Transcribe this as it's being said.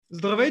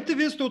Здравейте,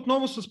 вие сте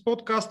отново с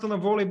подкаста на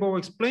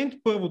Volleyball Explained,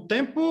 първо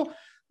темпо.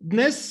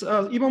 Днес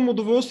имам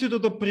удоволствието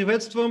да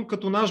приветствам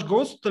като наш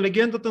гост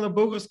легендата на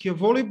българския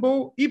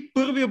волейбол и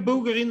първия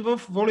българин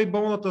в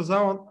волейболната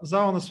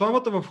зала на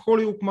славата в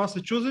Холиук,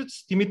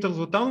 Масачузетс, Димитър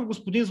Златанов.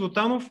 Господин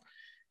Златанов,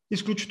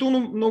 изключително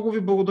много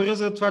ви благодаря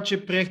за това,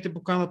 че приехте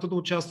поканата да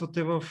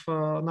участвате в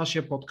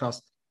нашия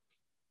подкаст.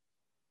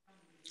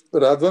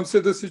 Радвам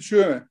се да се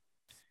чуеме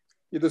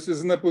и да се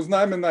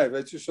запознаем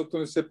най-вече, защото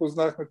не се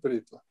познахме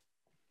преди това.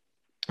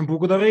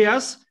 Благодаря и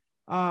аз.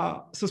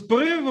 С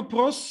първия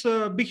въпрос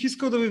бих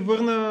искал да ви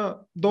върна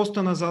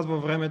доста назад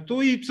във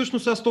времето и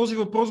всъщност аз този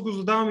въпрос го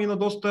задавам и на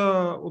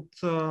доста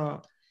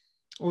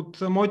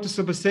от моите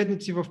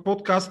събеседници в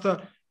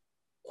подкаста.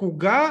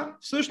 Кога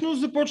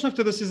всъщност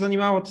започнахте да се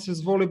занимавате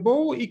с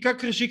волейбол и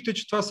как решихте,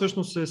 че това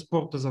всъщност е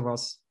спорта за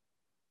вас?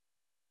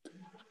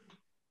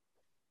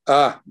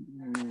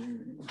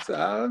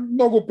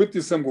 Много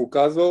пъти съм го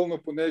казвал,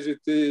 но понеже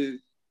ти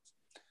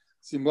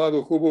си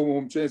младо, хубаво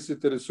момче, се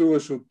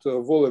интересуваш от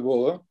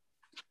волейбола,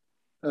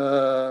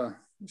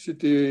 ще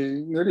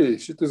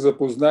те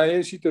запозная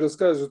и ще ти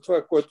разкажа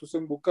това, което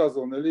съм го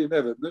казал,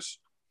 неведнъж.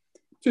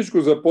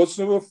 Всичко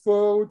започна в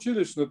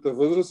училищната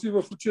възраст и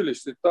в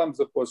училище. Там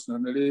започна,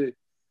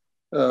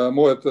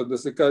 моята, да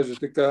се каже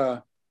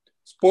така,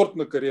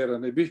 спортна кариера.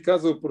 Не бих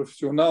казал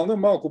професионална,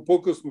 малко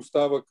по-късно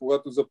става,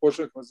 когато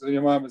започнахме да се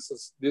занимаваме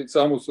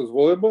само с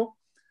волейбол.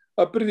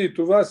 А преди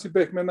това си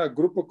бехме една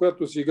група,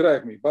 която си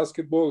играехме и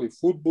баскетбол, и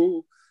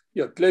футбол,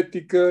 и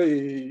атлетика,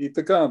 и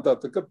така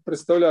нататък.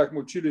 Представлявахме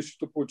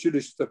училището по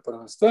училищите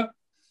първенства.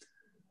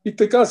 И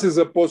така се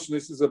започна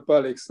и се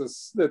запалих с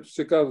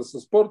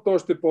спорт.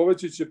 Още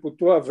повече, че по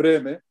това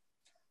време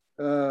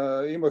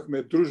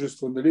имахме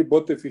дружество,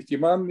 Ботев и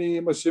Хтиман, и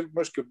имаше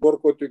мъжки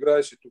отбор, който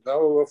играеше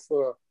тогава в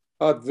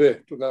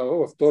А2, тогава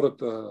във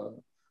втората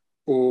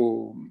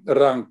по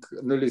ранг,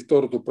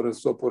 второто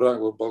първенство по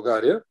ранг в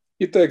България.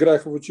 И те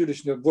играеха в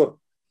училищния двор.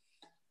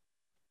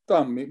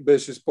 Там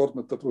беше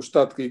спортната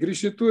площадка,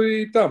 игрището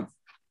и там,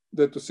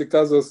 дето се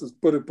казва, с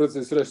първи път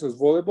се срещна с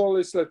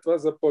волейбола и след това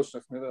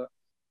започнахме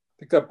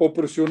така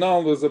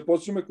по-професионално да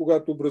започнем,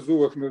 когато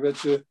образувахме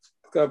вече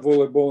така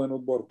волейболен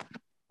отбор.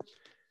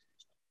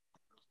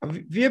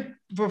 Вие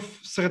в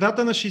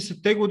средата на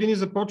 60-те години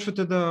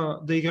започвате да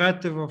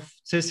играете в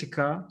ЦСК.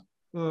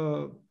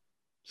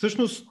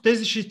 Всъщност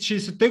тези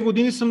 60-те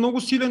години са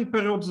много силен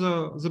период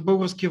за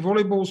българския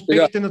волейбол.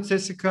 Успехите на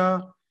ЦСК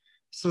на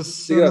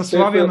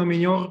Славия, на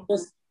Миньор.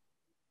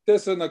 Те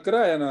са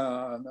накрая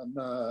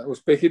на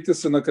успехите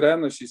са накрая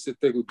на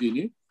 60-те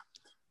години.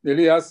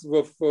 Аз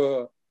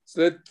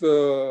след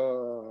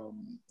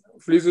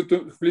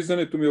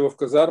влизането ми в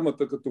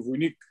казармата като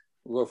войник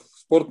в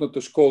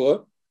спортната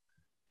школа,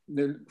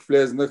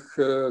 влезнах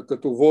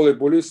като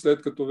волейболист,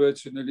 след като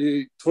вече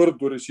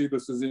твърдо реших да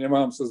се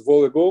занимавам с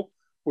волейбол.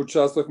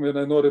 Участвахме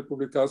на едно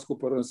републиканско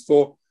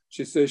първенство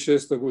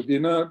 66-та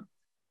година,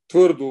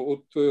 твърдо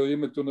от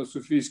името на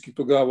Софийски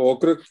тогава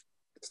окръг.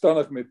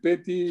 Станахме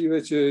пети и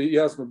вече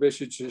ясно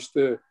беше, че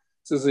ще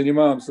се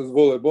занимавам с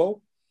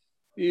волейбол.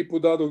 И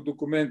подадох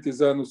документи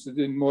заедно с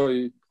един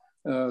мой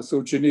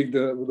съученик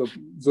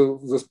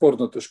за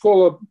спортната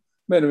школа.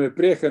 Мене ме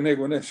приеха,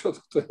 него не, защото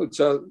той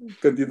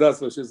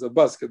кандидатстваше за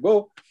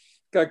баскетбол,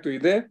 както и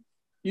де.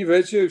 И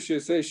вече в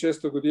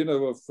 66-та година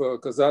в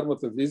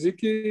казармата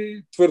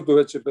Визики твърдо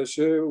вече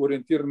беше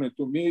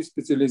ориентирането ми и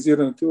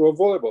специализирането в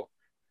волейбол.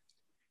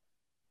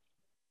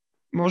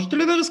 Можете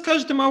ли да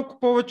разкажете малко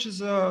повече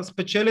за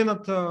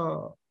спечелената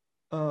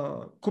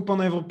Купа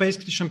на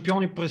европейските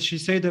шампиони през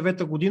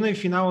 69-та година и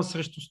финала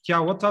срещу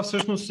Стяла? Това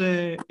всъщност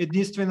е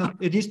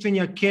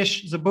единствения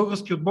кеш за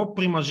български отбор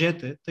при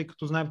мъжете, тъй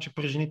като знаем, че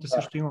при жените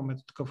също имаме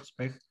такъв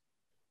успех.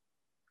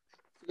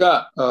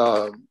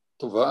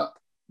 Това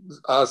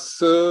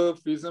аз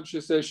влизам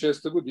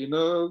 66-та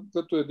година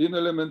като един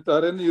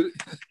елементарен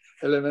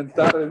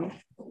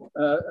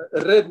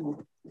редник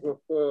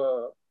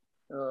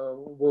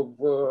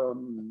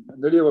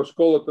в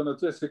школата на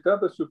ЦСК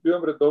да си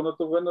отивам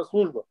редовната военна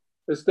служба.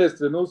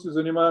 Естествено се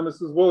занимаваме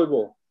с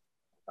волейбол.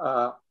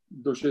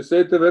 До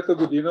 69-та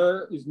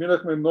година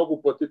изминахме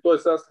много пъти,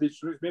 т.е. аз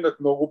лично изминах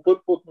много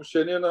път по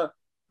отношение на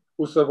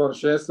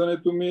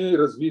усъвършенстването ми,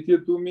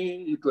 развитието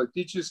ми, и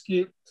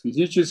атлетически,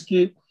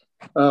 физически,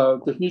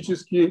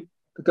 технически,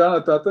 така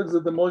нататък,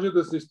 за да може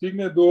да се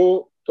стигне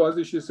до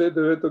тази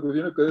 69-та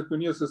година, където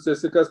ние с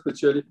ЦСКА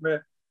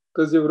спечелихме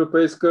тази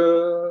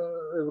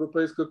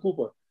европейска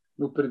купа.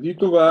 Но преди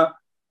това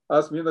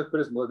аз минах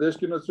през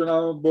младежки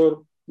национален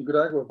отбор,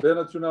 играх в Б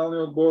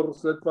националния отбор,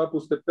 след това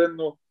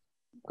постепенно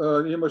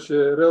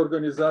имаше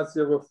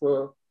реорганизация в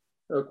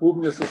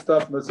клубния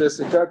състав на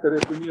ЦСКА,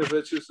 където ние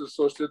вече с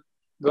още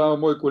двама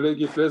мои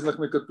колеги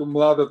влезнахме като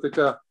млада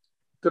така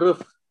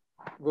кръв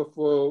в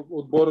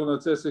отбора на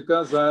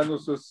ЦСКА, заедно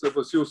с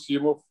Васил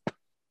Симов,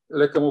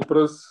 лека му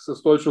пръст, с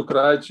Стойчо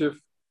Крайчев,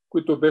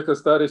 които беха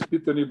стари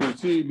изпитани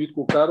бойци, и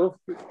Митко Каров,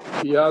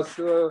 и аз,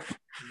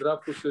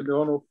 Здравко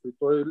Симеонов, и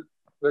той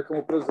лека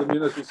му пръст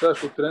замина, и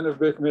Сашо Тренев,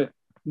 бехме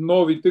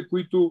новите,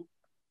 които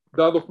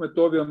дадохме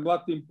този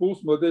млад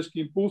импулс, младежки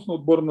импулс на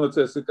отбор на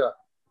ЦСКА.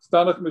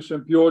 Станахме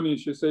шампиони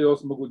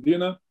 68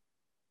 година.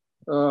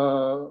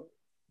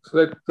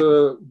 След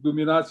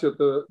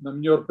доминацията на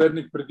Миньор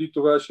Перник, преди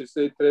това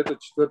 63-та,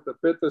 4-та,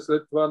 5-та,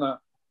 след това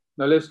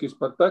на Левски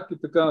Спартак и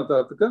така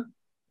нататък.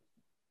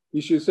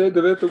 И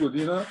 69-та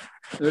година,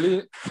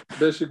 нали,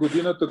 беше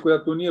годината,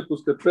 която ние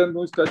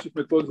постепенно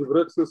изкачихме този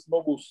връх с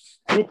много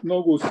труд,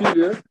 много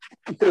усилия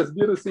и,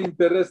 разбира се,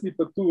 интересни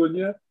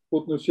пътувания по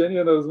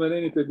отношение на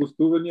разменените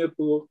гостувания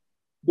до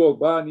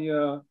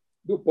Албания,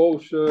 до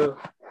Полша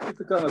и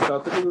така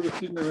нататък, за да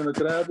стигнем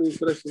накрая до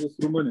среща с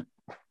Румъния.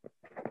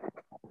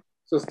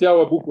 С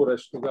Стяла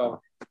Букурещ тогава.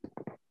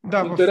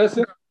 Да,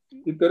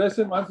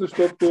 интересен мач,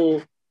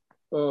 защото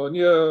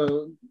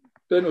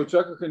те не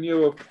очакаха, ние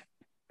в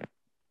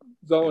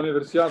зала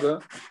Универсиада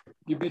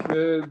ги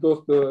бихме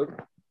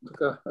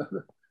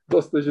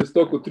доста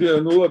жестоко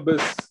 3-0,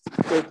 без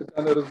те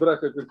така не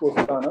разбраха какво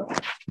стана.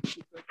 И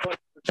след това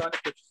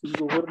поканиха, че си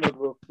го върнат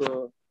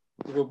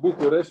в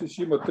Букурещ и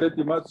ще има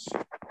трети матч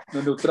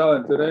на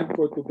неутрален терен,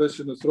 който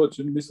беше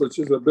насрочен, мисля,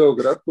 че за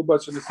Белград,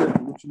 обаче не се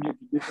получи, ние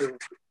ги бихме в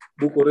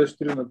Букурещ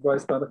 3-2 и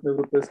станахме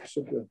европейски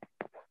шампион.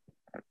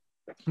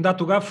 Да,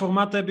 тогава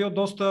формата е бил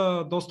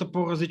доста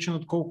по-различен,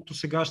 отколкото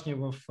сегашния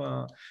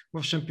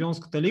в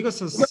Шампионската лига.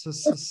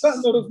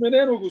 На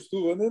разменено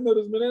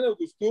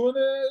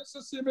гостуване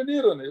с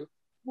имениране.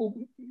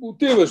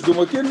 Отиваш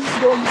домакин,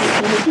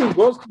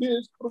 гост,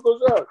 биеш,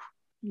 продължаваш.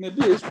 Не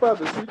биеш,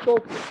 падаш и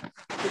толкова.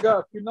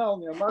 Сега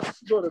финалния матч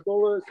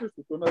горе-долу е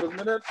същото. На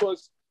разменено, т.е.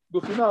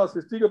 до финала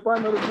се стига пай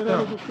на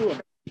разменено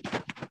гостуване.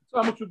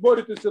 Само че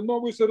отборите са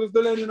много и са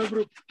разделени на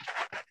групи.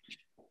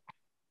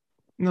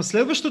 На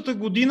следващата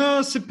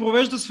година се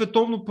провежда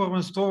световно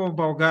първенство в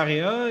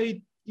България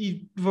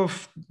и в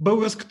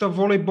българската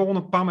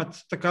волейболна памет,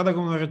 така да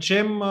го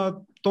наречем.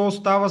 То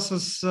става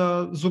с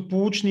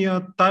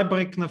злополучния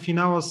тайбрек на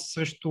финала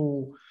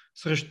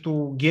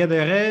срещу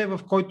ГДР, в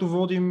който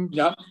водим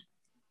 13...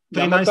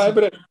 Няма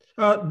тайбрек.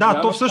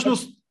 То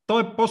всъщност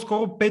той е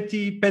по-скоро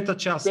пета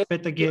част,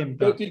 пета гейм.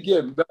 Пети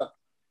гейм, да.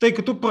 Тъй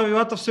като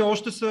правилата все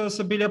още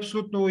са били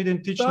абсолютно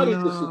идентични.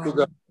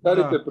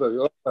 Старите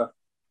правила, да.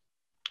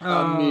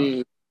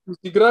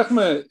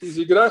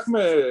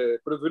 Изиграхме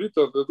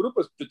предварителната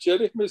група,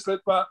 спечелихме и след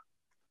това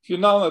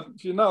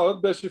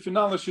финалът беше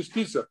финална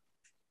шестица.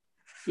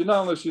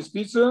 Финална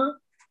шестица,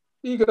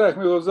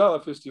 играхме в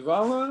зала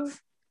фестивална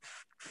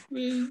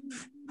и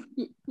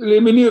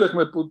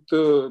елиминирахме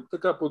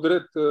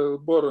подред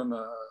отбора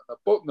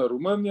на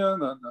Румъния,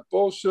 на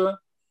Полша,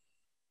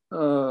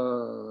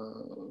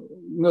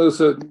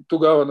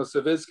 тогава на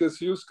Съветския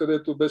съюз,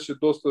 където беше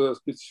доста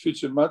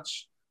специфичен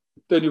матч.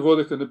 Те ни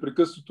водеха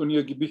непрекъснато,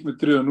 ние ги бихме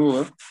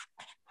 3-0.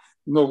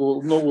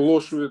 Много, много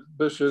лошо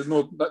беше.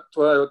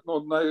 Това е едно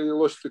от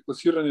най-лошите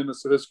класирани на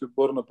съветски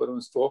отбор на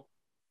първенство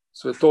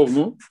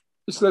световно.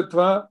 И след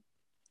това,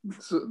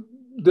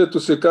 дето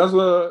се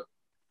казва,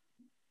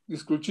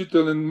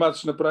 изключителен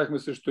матч направихме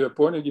срещу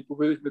Япония, ги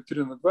победихме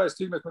 3-2 и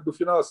стигнахме до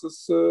финала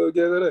с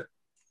ГДР.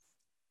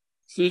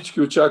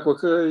 Всички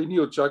очакваха и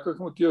ние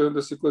очаквахме,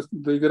 отивахме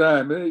да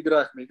играеме.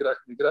 Играхме.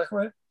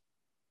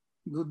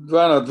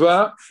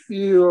 2-2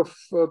 и в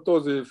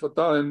този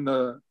фатален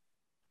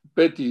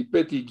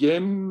пети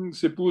гейм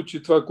се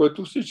получи това,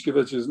 което всички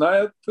вече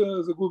знаят.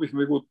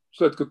 Загубихме го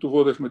след като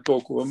водехме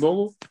толкова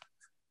много.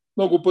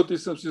 Много пъти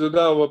съм си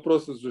задавал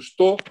въпроса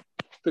защо.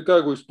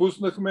 Така го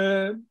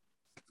изпуснахме.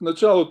 В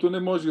началото не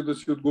можех да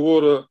си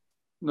отговоря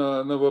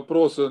на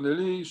въпроса,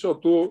 нали,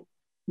 защото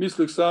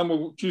мислех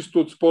само чисто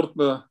от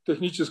спортна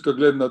техническа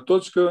гледна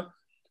точка,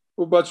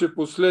 обаче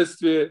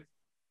последствие,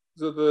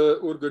 за да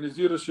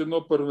организираш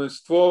едно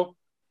първенство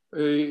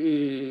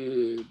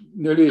и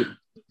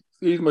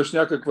имаш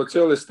някаква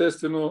цел,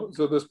 естествено,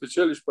 за да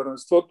спечелиш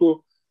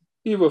първенството,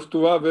 и в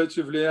това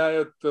вече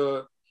влияят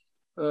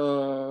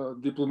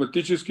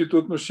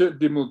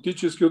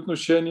дипломатически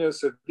отношения,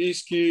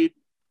 съдийски,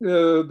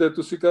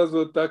 дето се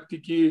казва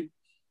тактики,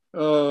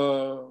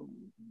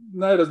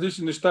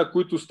 най-различни неща,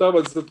 които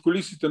стават зад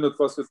кулисите на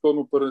това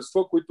световно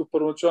първенство, които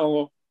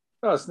първоначално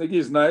аз не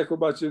ги знаех,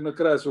 обаче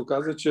накрая се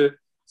оказа, че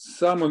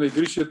само на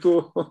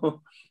игрището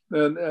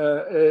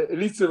е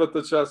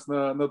лицевата част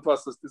на това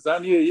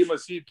състезание. Има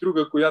си и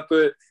друга, която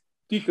е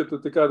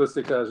тихата, така да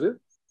се каже.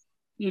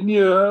 И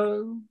ние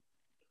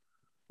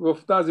в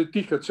тази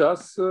тиха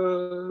част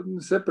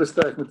не се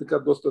представихме така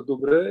доста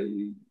добре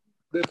и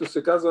дето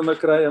се казва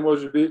накрая,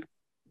 може би,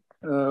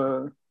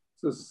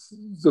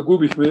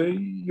 загубихме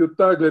и от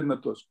тази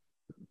гледна точка.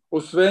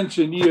 Освен,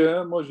 че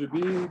ние, може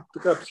би,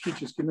 така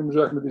психически не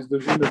можахме да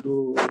издържим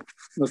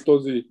на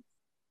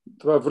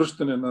това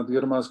връщане на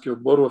германския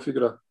отбор в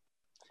игра.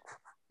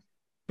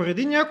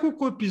 Преди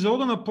няколко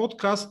епизода на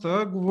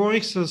подкаста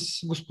говорих с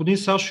господин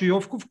Сашо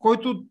Йовков,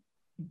 който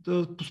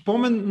по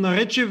спомен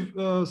нарече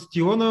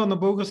стила на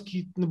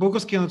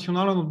българския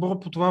национален отбор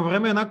по това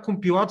време една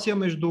компилация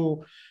между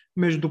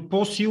между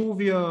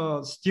по-силовия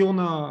стил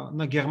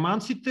на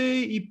германците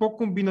и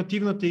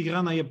по-комбинативната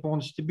игра на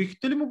японците.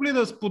 Бихте ли могли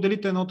да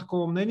споделите едно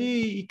такова мнение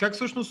и как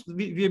всъщност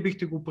вие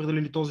бихте го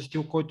определили този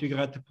стил, който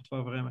играете по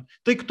това време?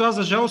 Тъй като аз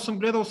за жал съм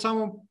гледал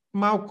само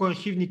малко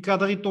архивни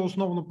кадри, то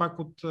основно пак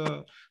от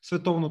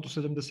световното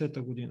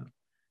 70-та година.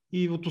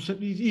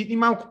 И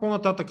малко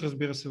по-нататък,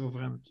 разбира се, във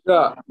времето.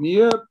 Да,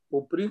 ние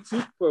по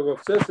принцип в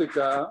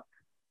ССКА,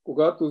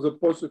 когато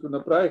започнахме,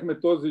 направихме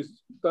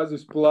тази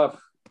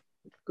сплав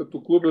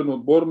като клубен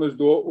отбор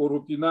между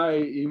рутина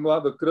и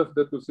млада кръв,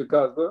 дето се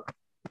казва,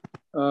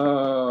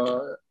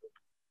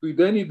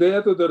 дойде ни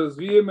идеята да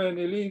развиеме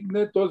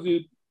не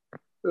този,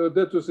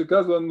 дето се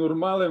казва,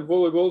 нормален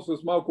волейбол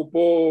с малко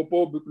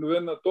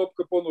по-обикновена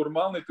топка,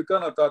 по-нормална и така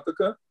нататък,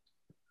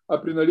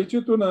 а при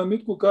наличието на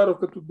Митко Каров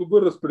като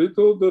добър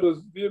разпределител да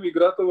развием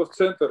играта в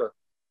центъра.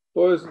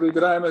 Тоест да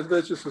играем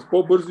вече с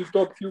по-бързи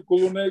топки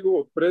около него,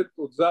 отпред,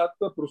 отзад,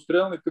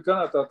 прострелни и така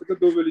нататък,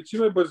 да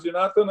увеличиме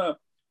бързината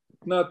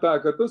на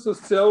атаката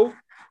с цел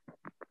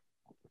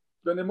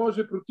да не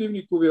може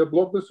противниковия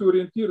блок да се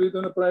ориентира и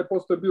да направи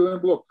по-стабилен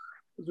блок.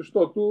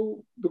 Защото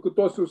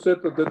докато се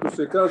усетят, дето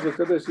се казва,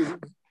 къде ще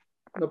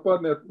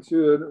нападне,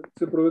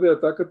 се проведе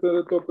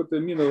атаката, топката е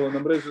минала на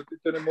мрежата и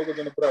те не могат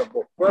да направят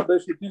блок. Това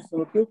беше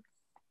единственото,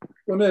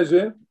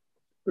 понеже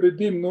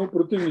предимно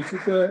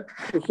противниците,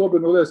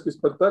 особено Левски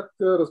Спартак,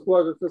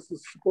 разполагаха с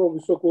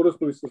по-високо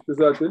ръстови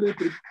състезатели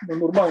и на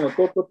нормална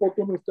топка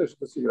по-трудно щеше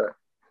да си играе.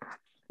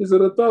 И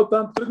заради това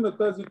оттам тръгна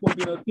тази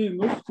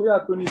комбинативност,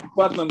 която ни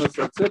падна на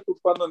сърцето,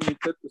 падна ни,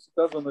 както се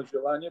казва, на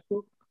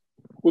желанието.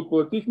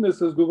 Подплатихме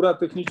с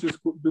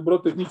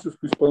добро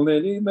техническо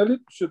изпълнение и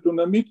наличието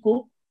на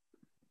Митко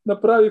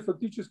направи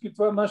фактически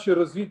това наше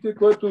развитие,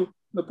 което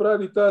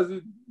направи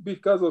тази,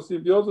 бих казал,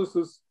 симбиоза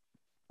с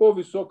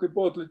по-висока и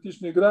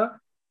по-атлетична игра,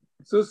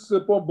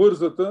 с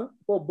по-бързата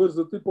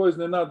и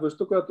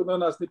по-изненадваща, която на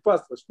нас ни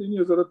пасваше. И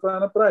ние заради това я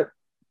направихме.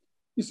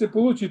 И се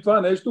получи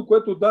това нещо,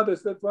 което даде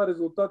след това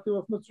резултати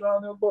в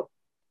националния отбор.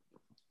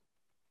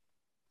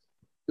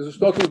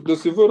 Защото да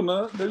се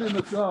върна,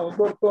 националния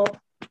отбор, то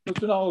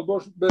националният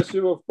отбор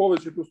беше в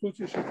повечето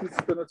случаи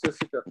шестиците на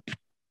ЦСКА.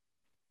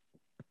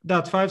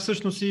 Да, това е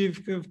всъщност и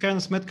в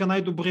крайна сметка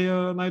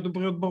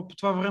най-добрият отбор по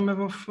това време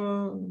в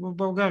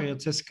България,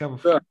 ЦСКА.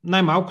 Да.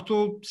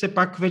 Най-малкото, все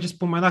пак вече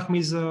споменахме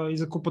и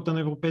за Купата на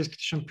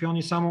европейските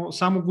шампиони,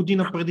 само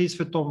година преди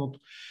световното.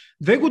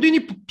 2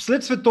 години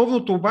след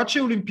световното обаче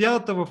е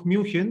Олимпиадата в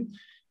Мюнхен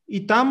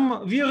и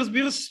там, вие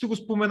разбира се сте го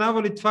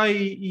споменавали това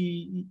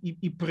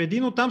и преди,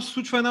 но там се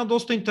случва една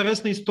доста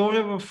интересна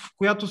история, в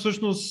която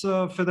всъщност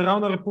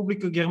Федерална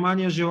република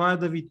Германия желая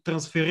да ви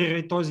трансферира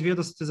и т.е. вие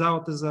да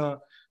състезавате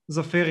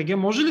за ФРГ.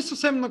 Може ли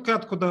съвсем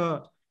накратко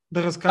да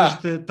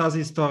разкажете тази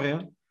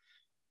история?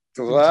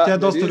 Тя е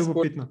доста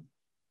любопитна.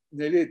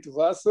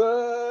 Това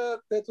са,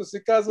 ето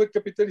се казва,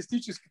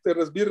 капиталистическите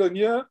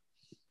разбирания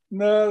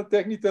на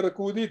техните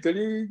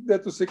ръководители,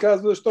 дето се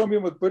казва, щом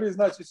имат пари,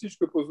 значи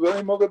всичко е позволено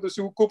и могат да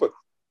си го купат.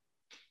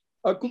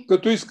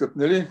 Като искат,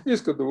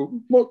 искат да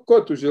го,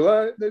 който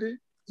желае,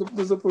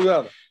 да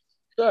заповяда.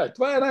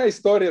 Това е една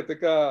история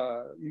така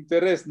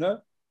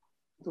интересна.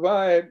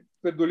 Това е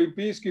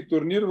предолимпийски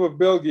турнир в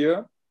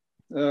Белгия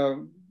на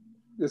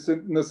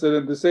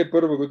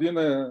 71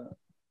 година,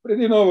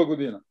 преди Нова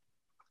година.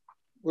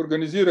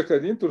 Организираха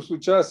един тур с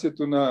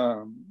участието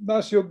на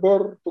нашия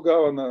отбор,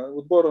 тогава на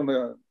отбора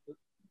на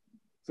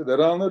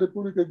Федерална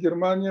република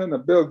Германия, на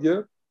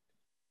Белгия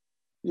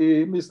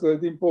и мисля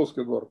един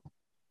полски отбор.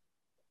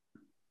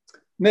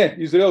 Не,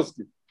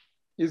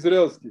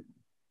 израелски.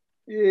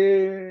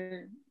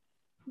 И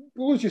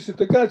получи се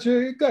така,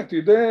 че както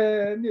и да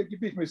е, ние ги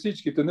бихме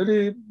всичките,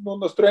 но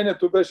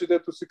настроението беше,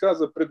 дето се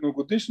каза,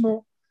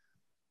 предногодишно.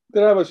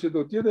 Трябваше да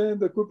отидем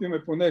да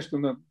купиме по нещо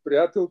на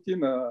приятелки,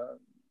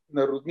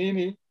 на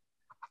роднини.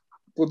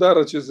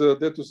 Подаръче за,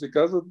 дето се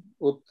казва,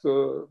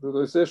 да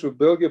дойсеш от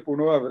Белгия по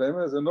това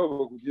време, за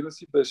Нова година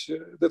си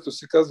беше, дето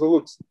се казва,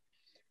 лукс.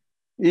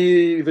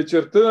 И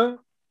вечерта,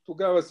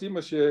 тогава си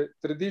имаше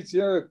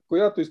традиция,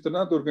 която и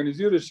страна да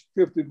организираш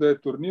какъвто и да е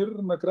турнир,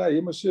 накрая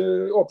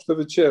имаше обща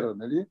вечера,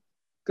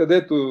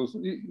 където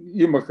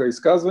имаха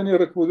изказвания,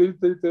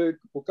 ръководителите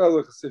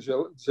показаха се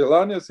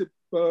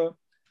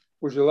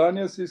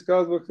пожелания се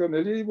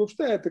изказваха, и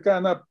въобще е така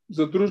една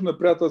задружна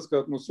приятелска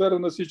атмосфера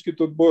на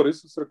всичките отбори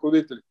с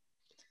ръководители.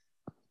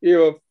 И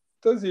в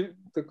тази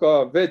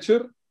такава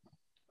вечер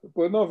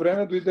по едно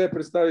време дойде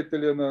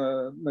представителя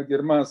на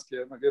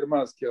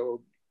германския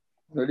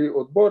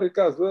отбор и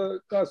казва,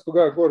 аз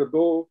тогава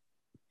горе-долу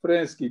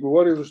френски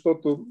говорих,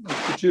 защото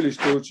в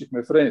училище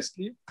учихме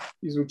френски,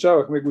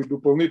 изучавахме го и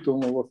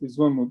допълнително в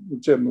извън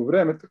учебно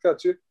време, така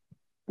че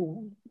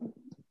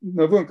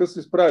навънка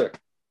се справях.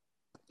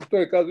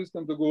 Той казва,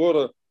 искам да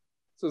говоря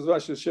с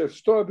вашия шеф.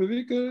 Що бе,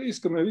 вика,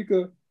 искаме,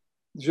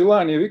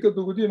 желание, вика,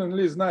 до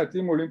година, знаете,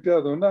 има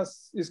Олимпиада у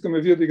нас,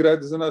 искаме вие да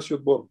играете за нашия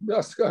отбор.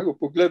 Аз така го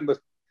погледнах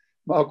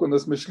малко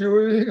насмешливо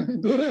и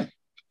добре,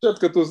 след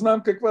като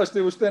знам каква ще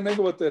е въобще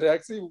неговата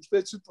реакция и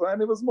въобще, че това е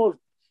невъзможно.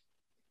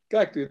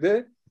 Както и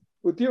де,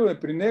 отиваме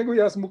при него и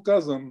аз му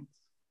казвам,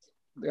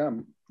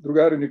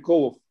 другари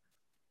Николов,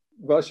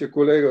 вашия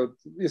колега,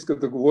 иска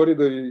да говори,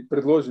 да ви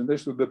предложи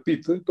нещо да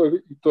пита, и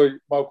той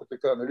малко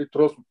така, нали,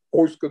 тросно,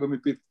 кой иска да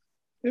ми пита?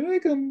 И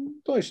викам,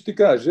 той ще ти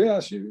каже,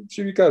 аз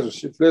ще ви кажа,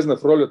 ще влезна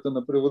в ролята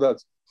на преводач.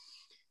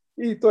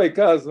 И той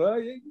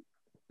казва,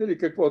 нали,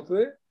 каквото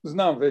е,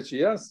 знам вече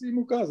и аз, и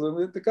му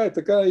казвам, така и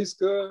така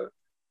иска,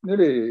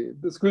 нали,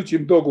 да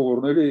сключим договор,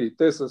 нали,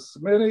 те с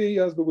мене и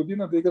аз до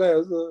година да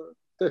играя за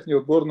техния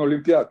отбор на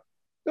Олимпиада.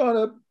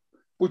 Той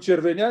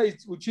почервеня и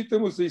очите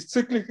му се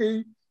изцъклиха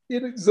и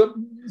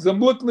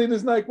замлъкна и не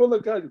знае какво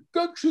да каже.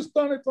 Как ще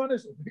стане това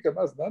нещо? Викам,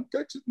 аз знам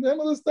как ще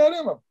няма да стане,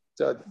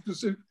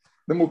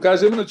 да му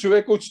кажем на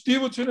човека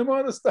учтиво, че не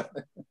може да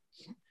стане.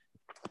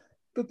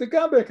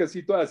 Така беха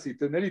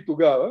ситуациите, нали,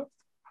 тогава.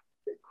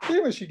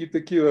 Имаше ги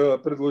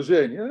такива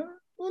предложения,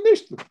 но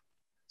нищо.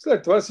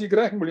 След това си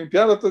играхме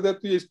Олимпиадата,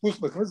 дето я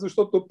изпуснахме,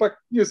 защото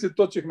пак ние се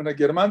точихме на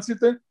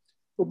германците,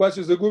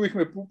 обаче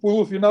загубихме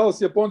полуфинала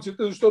с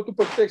японците, защото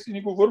пък тех си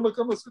ни го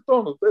върнаха на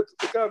световното. Ето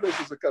така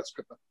беше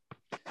закачката.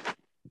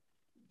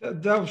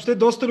 Да, въобще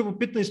доста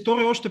любопитна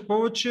история, още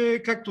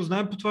повече, както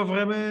знаем по това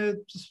време,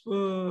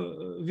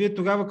 вие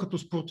тогава като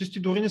спортисти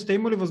дори не сте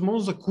имали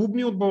възможност за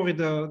клубни отбори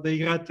да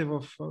играете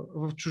в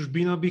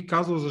чужбина, бих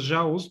казал за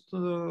жалост.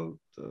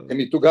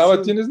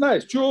 Тогава ти не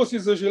знаеш. Чувал си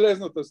за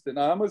железната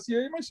стена, ама си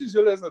я имаше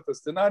железната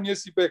стена, ние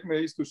си бехме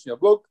източния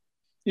блок,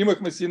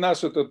 имахме си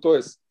нашата, т.е.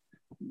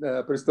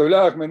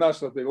 представлявахме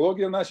нашата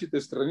идеология,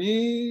 нашите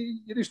страни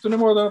и нищо не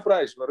може да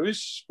направиш.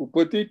 Вървиш по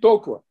пътя и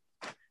толкова.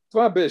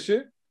 Това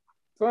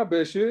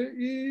беше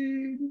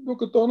и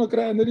докато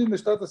накрая, нали,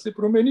 нещата се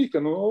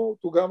промениха, но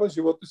тогава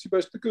живота си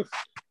беше такъв.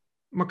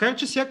 Макар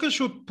че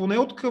сякаш поне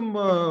от към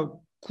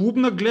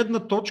клубна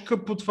гледна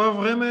точка по това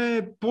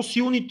време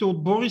по-силните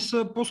отбори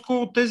са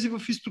по-скоро тези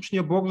в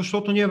източния блок,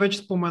 защото ние вече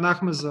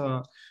споменахме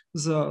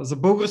за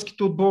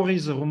българските отбори,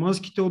 за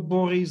румънските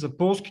отбори, за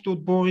полските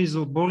отбори,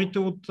 за отборите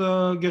от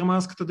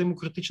Германската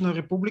демократична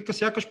република.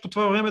 Сякаш по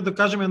това време, да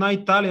кажем, една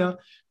Италия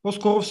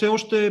по-скоро все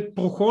още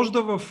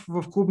прохожда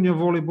в клубния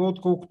волейбол,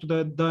 отколкото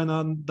да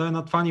е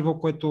на това ниво,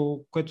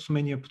 което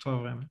сме ние по това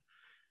време.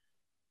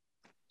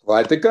 Това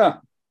е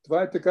така.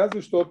 Това е така,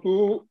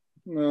 защото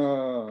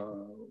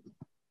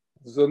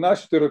за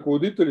нашите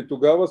ръководители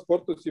тогава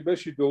спорта си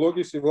беше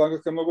идеология и се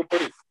влагаха много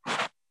пари.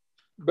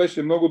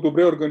 Беше много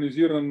добре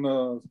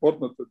организирана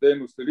спортната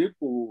дейност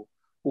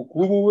по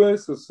клубове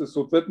с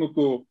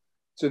съответното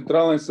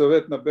Централен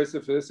съвет на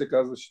БСФ, се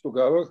казваше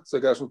тогава,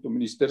 сегашното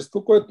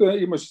министерство, което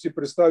имаше си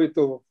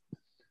представител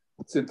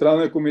в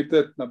Централния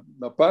комитет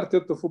на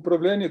партията в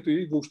управлението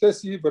и въобще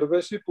си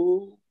вървеше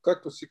по,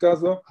 както си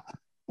казва,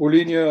 по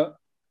линия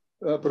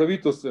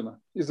правителствена.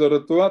 И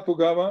заради това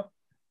тогава,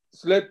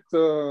 след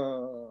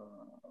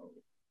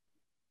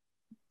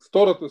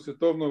Втората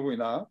световна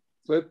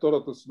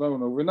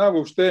война,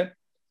 въобще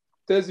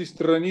тези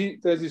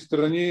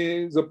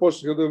страни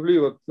започнаха да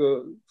вливат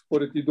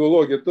според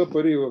идеологията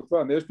пари в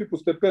това нещо и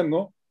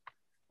постепенно,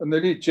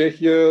 нали,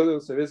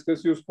 Чехия, Съветския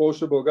съюз,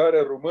 Полша,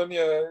 България,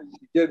 Румъния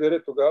и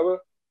ГДР тогава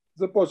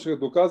започнаха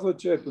да доказват,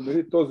 че ето,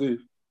 нали, този,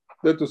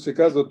 дето се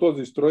казва,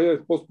 този строй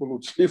е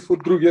по-сполучлив от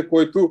другия,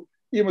 който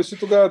имаше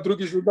тогава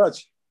други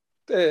задачи.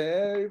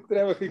 Те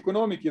трябваха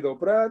икономики да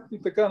оправят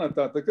и така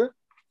нататък.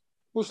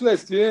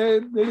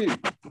 Последствие, нали,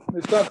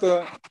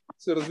 нещата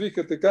се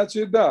развиха така,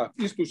 че да,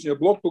 източния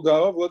блок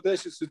тогава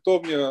владеше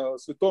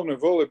световния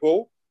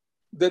волейбол,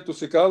 дето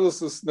се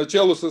казва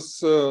начало с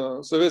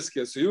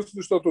Съветския съюз,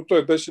 защото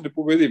той беше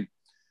непобедим.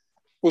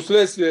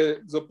 Последствие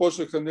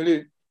започнаха,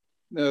 нали,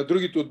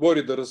 другите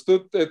отбори да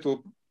растат.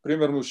 Ето,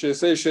 примерно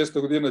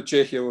 66-та година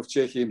в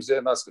Чехия им взе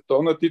една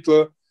световна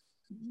титла,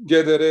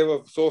 ГДР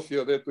в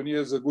София, дето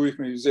ние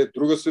загубихме и взе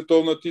друга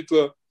световна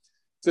титла.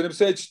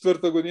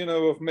 74-та година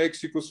в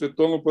Мексико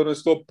световно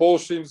първенство,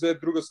 Полша им взе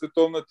друга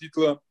световна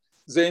титла,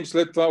 взе им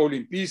след това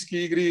Олимпийски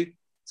игри,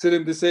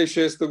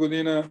 76-та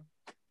година.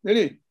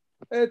 Нали?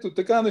 Ето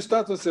така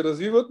нещата се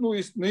развиват, но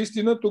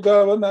наистина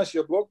тогава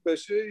нашия блок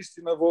беше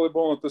истина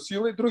волейболната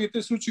сила и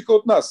другите се учиха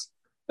от нас.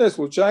 Не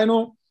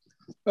случайно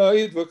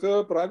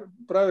идваха,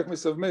 правихме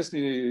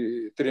съвместни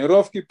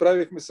тренировки,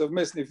 правихме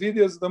съвместни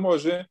видеа, за да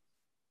може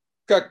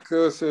как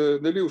се,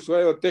 нали,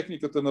 усвоява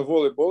техниката на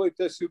волейбола и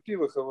те си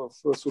отиваха в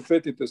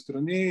съответните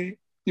страни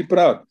и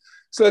правят.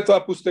 След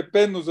това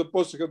постепенно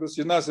започнаха да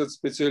си насят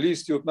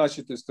специалисти от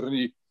нашите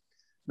страни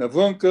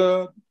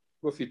навънка,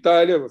 в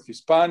Италия, в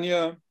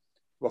Испания,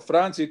 във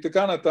Франция и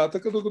така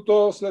нататък,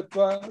 докато след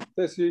това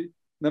те си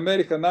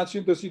намериха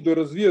начин да си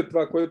доразвият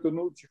това, което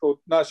научиха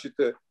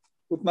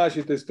от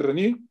нашите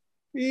страни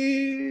и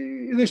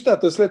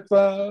нещата след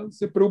това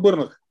се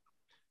преобърнаха.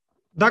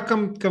 Да,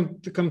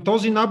 към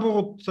този набор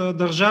от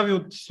държави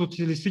от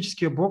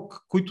социалистическия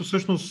блок, които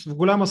всъщност в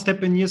голяма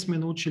степен ние сме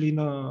научили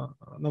на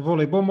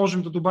волейбол,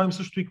 можем да добавим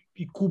също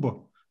и Куба,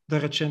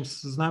 да речем.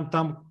 Знаем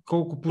там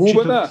колко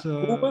почитат...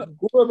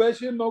 Куба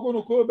беше много,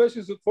 но Куба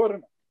беше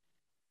затворена.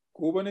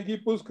 Куба не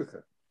ги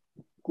пускаха.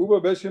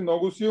 Куба беше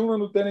много силна,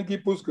 но те не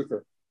ги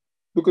пускаха.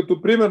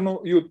 Докато,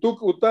 примерно, и от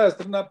тук, от тая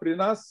страна при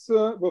нас,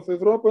 в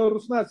Европа,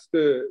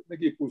 руснаците не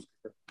ги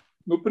пускаха.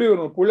 Но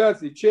примерно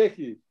поляци,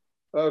 чехи,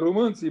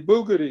 румънци,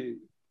 българи,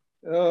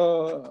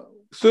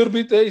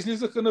 сърби, те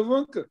излизаха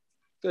навънка.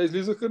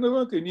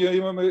 И ние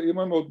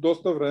имаме от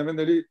доста време,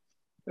 нали,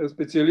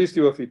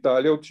 специалисти в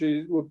Италия от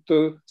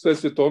след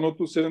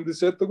световното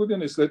 70-та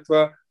година и след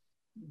това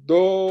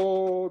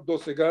до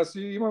сега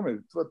си имаме.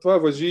 Това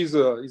важи и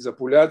за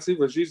поляци,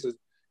 важи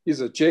и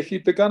за чехи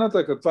и така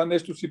нататък. Това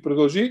нещо си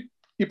продължи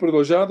и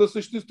продължава да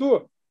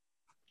съществува.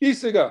 И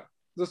сега,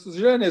 за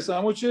съжаление,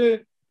 само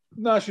че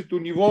нашето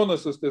ниво на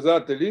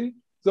състезатели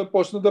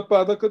започна да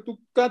пада като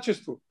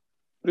качество.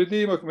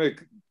 Преди имахме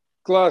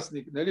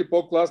класни, нали,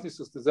 по-класни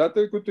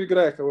състезатели, които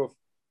играеха в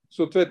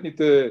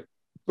съответните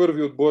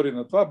първи отбори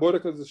на това,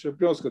 бореха за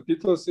шампионска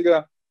титла.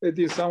 Сега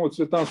един само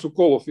Цветан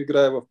Соколов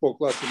играе в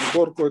по-класен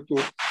отбор, който,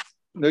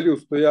 нали,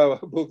 устоява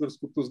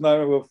българското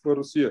знаме в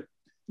Русия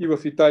и в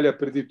Италия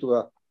преди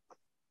това.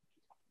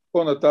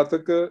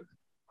 По-нататък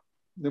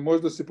не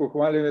може да се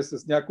похвалиме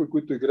с някои,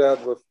 които играят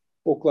в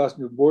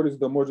по-класни отбори, за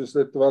да може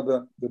след това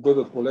да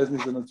бъдат полезни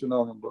за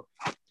националния отбор.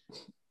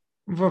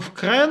 В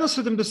края на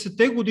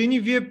 70-те години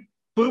вие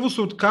първо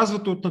се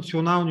отказвате от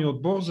националния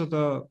отбор, за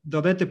да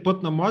дадете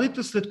път на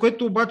младите, след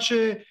което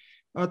обаче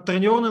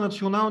треньор на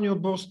националния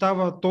отбор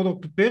става Тодор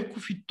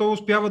Пеперков и той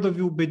успява да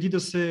ви убеди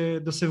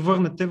да се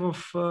върнете в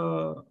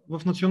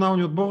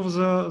националния отбор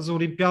за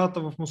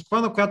Олимпиадата в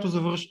Москва, на която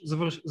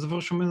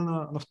завършваме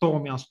на второ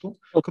място,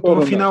 като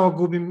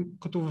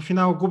в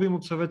финала губим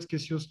от Съветския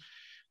съюз.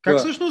 Как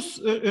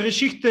всъщност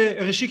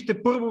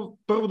решихте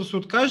първо да се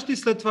откажете и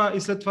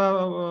след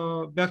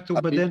това бяхте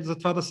убеден за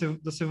това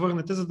да се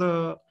върнете, за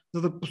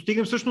да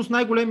постигнем всъщност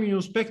най-големия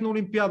успех на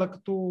Олимпиада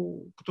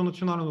като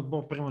национален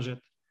отбор при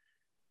мъжете?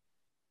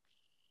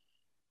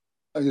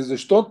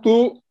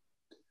 Защото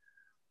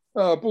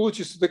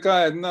получи се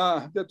така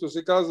една, дето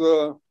се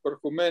казва,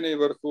 върху мен и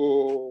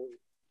върху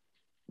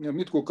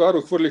Митко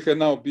Каро хвърлих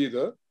една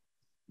обида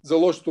за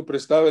лошото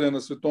представяне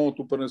на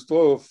световното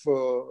първенство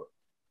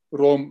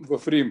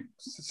в Рим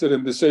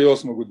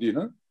 78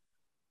 година.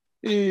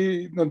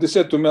 И на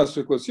 10-то място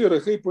се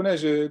класираха и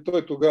понеже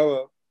той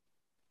тогава,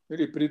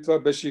 или преди това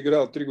беше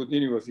играл 3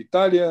 години в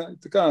Италия и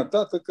така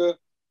нататък,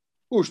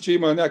 уж, че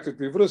има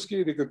някакви връзки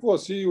или какво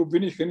си,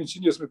 обвиниха ни, че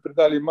ние сме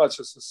предали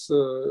матча с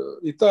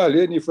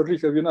Италия, ни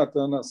фърлиха вината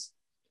на нас.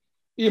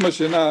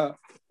 Имаше една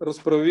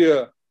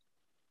разправия,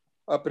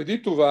 а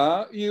преди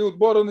това и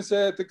отбора не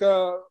се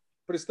така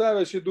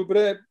представяше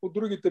добре по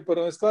другите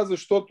първенства,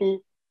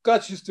 защото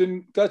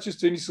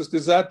качествени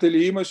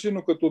състезатели имаше,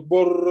 но като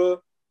отбор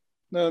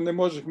не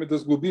можехме да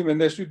сглобиме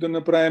нещо и да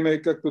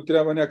направим както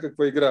трябва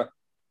някаква игра.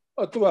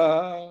 А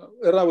това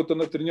е работа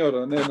на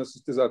треньора, не на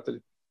състезатели.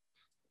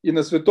 И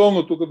на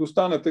световното, като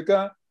стана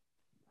така,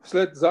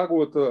 след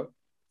загубата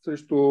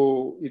срещу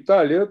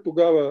Италия,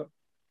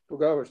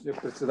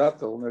 тогавашният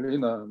председател, нали,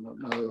 на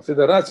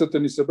федерацията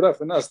ни събра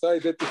в една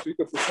стая, дето се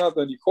вика почна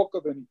да ни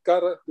хока,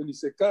 да ни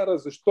се кара,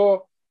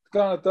 защо,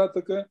 така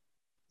нататък,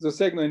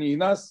 засегна ни и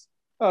нас.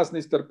 Аз не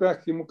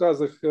изтърпях и му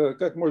казах,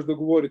 как може да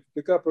говорите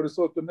така,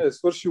 първенството не е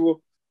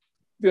свършило,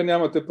 вие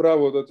нямате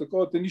право да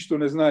таковате, нищо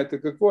не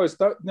знаете. Какво е,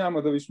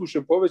 няма да ви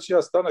слушам повече,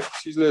 аз станах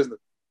и си излезнах.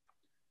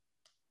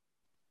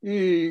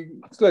 И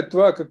след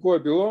това какво е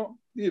било,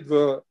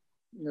 идва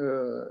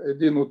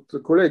един от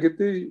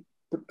колегите и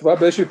това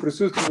беше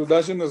присъствието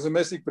даже на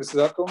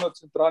заместник-председател на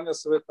Централния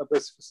съвет на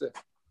БСФС.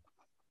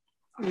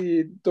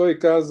 И той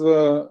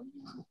казва,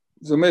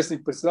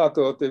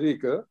 заместник-председателът те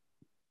вика,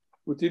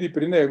 отиди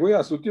при него и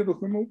аз отидох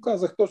и му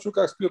казах точно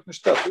как стоят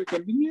нещата.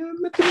 Викам, ние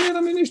не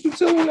тренираме нищо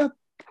цяло лято.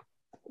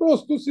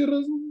 Просто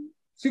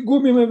си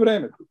губиме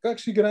времето. Как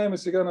ще играем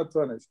сега на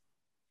това нещо?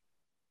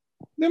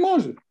 Не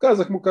може.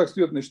 Казах му как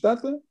стоят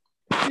нещата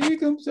и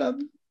викам сега,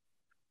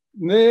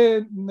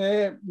 не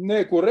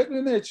е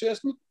коректно, не е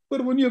честно.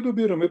 Първо ние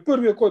добираме.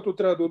 Първия, който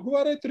трябва да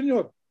отговаря е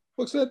треньор.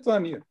 Пък след това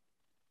ние.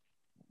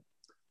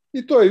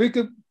 И той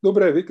вика,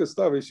 добре, вика,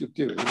 става и си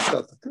отива.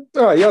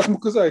 И аз му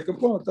казах, викам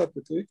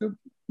по-нататък. Викам,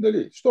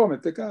 дали, що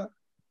ме така?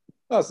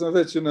 Аз съм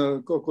вече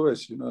на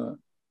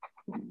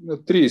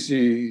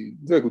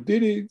 32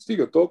 години,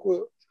 стига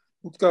толкова,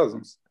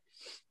 отказвам се.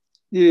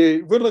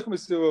 И върнахме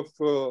се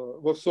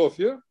в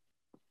София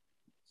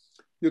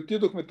и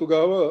отидохме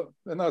тогава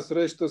една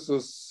среща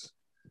с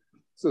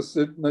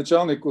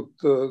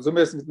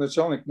заместник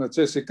началник на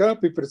ЦСК,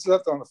 при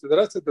председател на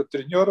федерацията,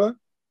 треньора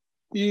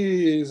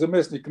и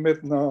заместник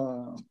кмет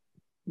на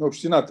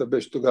общината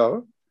беше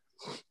тогава.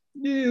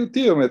 И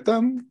отиваме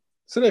там,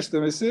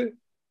 срещаме се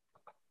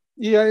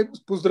и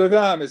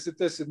поздравяваме се,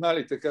 те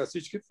седнали така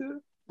всичките,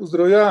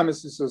 поздравяваме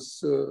се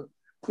с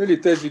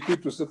тези,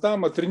 които са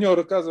там, а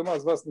треньора казвам,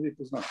 аз вас не ви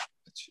познавам.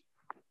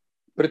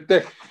 Пред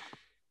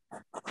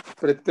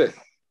тех.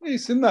 И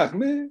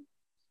седнахме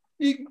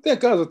и те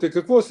казвате,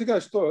 какво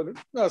сега ще това?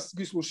 Аз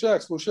ги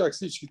слушах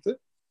всичките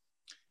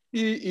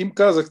и им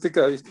казах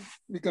така,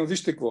 викам,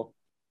 вижте какво.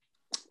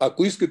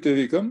 Ако искате,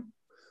 викам,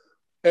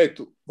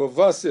 ето, във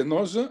вас е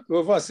ножа,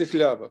 във вас е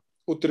хляба.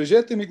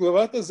 Отрежете ми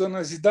главата за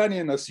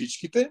назидание на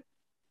всичките,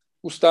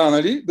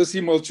 останали, да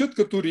си мълчат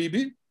като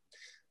риби,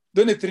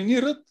 да не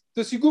тренират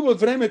да си губят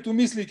времето,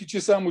 мислейки,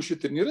 че само ще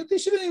тренират и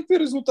ще видим какви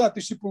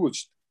резултати ще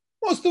получите.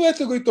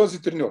 Оставете го и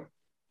този треньор.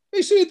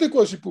 И ще видите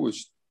какво ще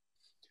получите.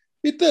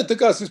 И те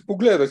така се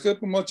спогледаха,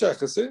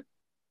 помълчаха се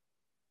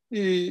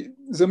и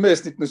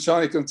заместник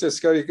началник на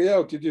ЦСКА вика, я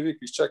отиди, вика,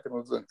 изчакам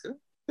отвънка.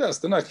 И аз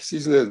станах и си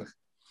изгледнах.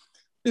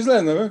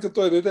 Изгледнах, като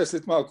той дойде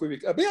след малко и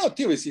вика, абе,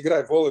 отивай си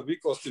играй воля,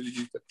 вика, още ви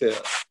ги те.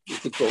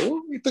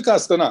 И така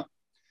стана.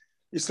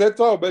 И след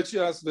това обаче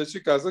аз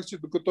вече казах, че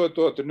докато е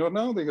този треньор,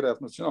 няма да играе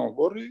в национален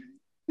отбор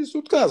и се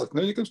отказах,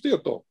 нали, към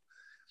стига то.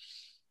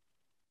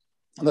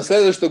 На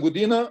следващата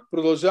година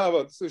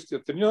продължава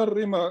същия треньор,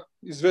 има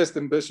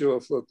известен беше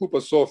в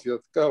Купа София,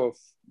 така в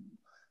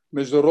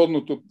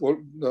международното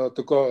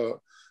такова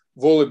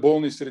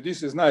волейболни среди,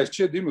 се знаеш,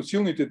 че един от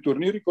силните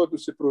турнири, който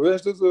се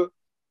провежда за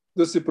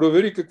да се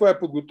провери каква е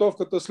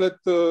подготовката след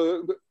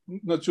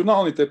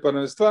националните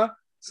първенства,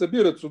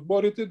 събират с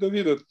отборите да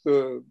видят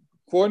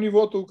какво е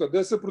нивото,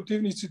 къде са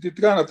противниците и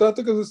така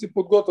нататък, да се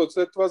подготвят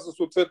след това за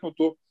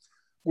съответното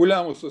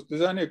голямо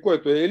състезание,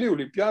 което е или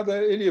Олимпиада,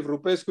 или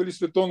Европейско, или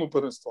Световно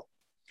първенство.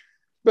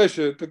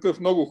 Беше такъв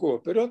много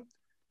хубав период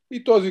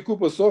и този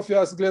Купа София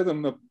аз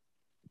гледам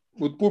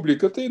от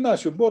публиката и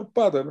нашия отбор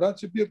пада, брат,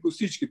 че бият го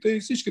всичките и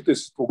всичките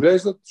се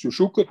поглеждат,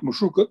 шушукат,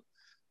 мушукат.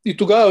 И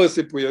тогава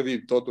се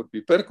появи Тодор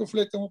Пиперков,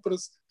 лека му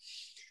пръст,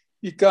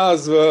 и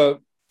казва,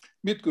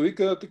 Митко,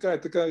 вика, така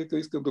и така, вика,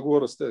 искам да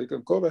говоря с теб.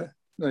 Викам, кобе?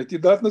 Ти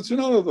дадат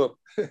национален отбор.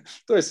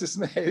 Той се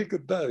смее, вика,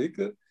 да,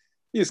 вика,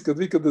 искат,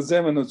 вика, да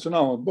вземе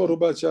национален отбор,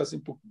 обаче аз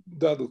им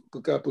дадох,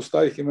 така,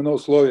 поставих им едно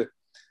условие.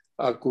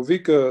 Ако,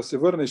 вика, се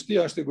върнеш ти,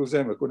 аз ще го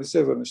взема. Ако не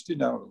се върнеш ти,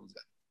 няма да го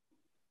взема.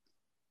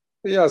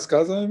 И аз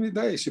казвам,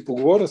 да, и ще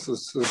поговоря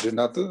с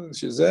жената,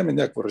 ще вземе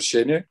някакво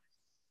решение,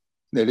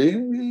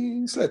 нали,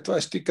 и след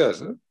това ще ти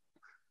кажа.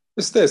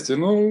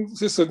 Естествено,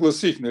 се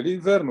съгласих, нали,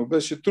 верно,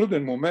 беше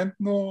труден момент,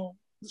 но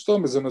защо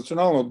ме за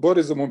национален отбор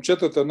и за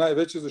момчетата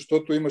най-вече,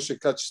 защото имаше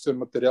качествен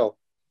материал.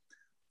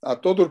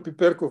 А Тодор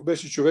Пиперков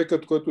беше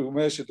човекът, който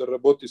умееше да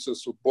работи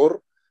с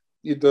отбор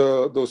и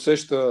да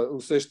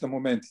усеща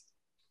моментите.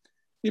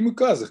 И му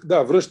казах,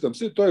 да, връщам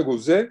се, той го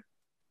взе.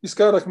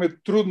 Изкарахме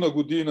трудна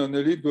година,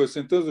 нали, до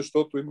есента,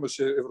 защото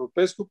имаше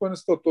европейско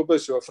първенство, то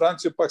беше във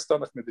Франция, пак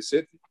станахме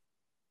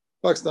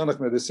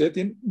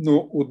 10,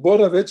 но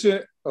отбора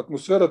вече,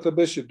 атмосферата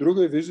беше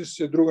друга и виждаше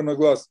се друга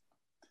нагласа.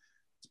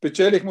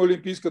 Спечелихме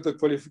олимпийската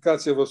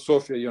квалификация в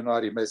София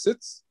януари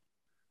месец,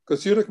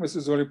 касирахме се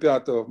за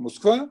Олимпиадата в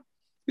Москва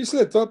и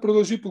след това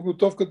продължи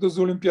подготовката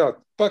за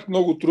Олимпиадата. Пак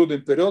много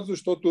труден период,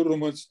 защото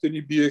румънците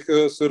ни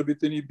биеха,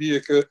 сърбите ни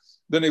биеха,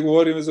 да не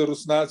говорим за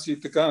руснаци и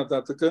така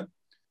нататък.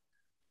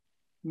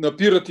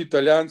 Напират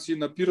италианци,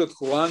 напират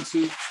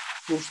холандци.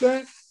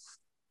 Въобще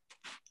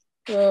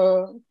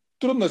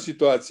трудна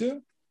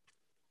ситуация,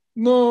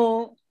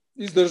 но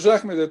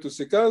издържахме, дето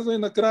се казва, и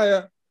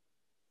накрая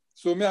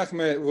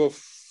сумяхме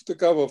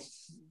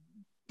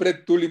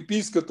пред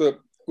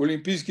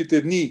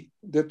олимпийските дни,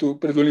 дето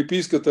пред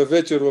олимпийската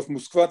вечер в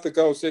Москва,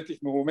 така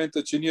усетихме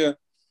момента, че ние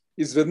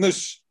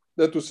изведнъж,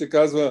 дето се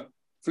казва,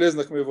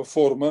 влезнахме във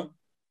форма,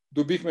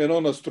 добихме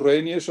едно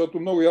настроение, защото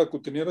много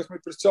яко тренирахме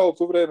през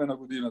цялото време на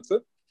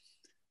годината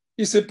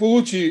и се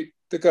получи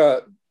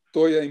така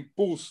този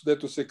импулс,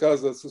 дето се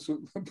казва,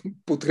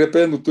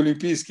 подкрепен от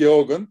олимпийския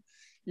огън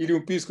или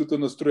олимпийското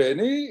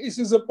настроение и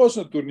се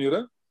започна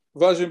турнира.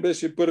 Важен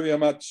беше първия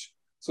матч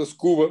с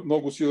Куба,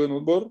 много силен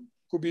отбор.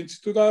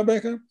 Кубинци тогава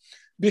беха.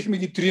 Бихме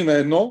ги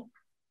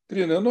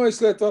 3-1 и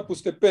след това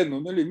постепенно,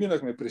 нали,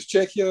 минахме през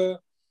Чехия,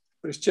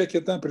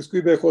 там, през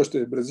кои бех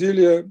още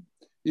Бразилия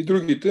и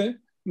другите.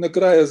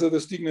 Накрая, за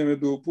да стигнем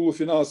до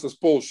полуфинала с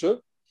Полша,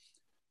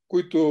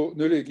 които,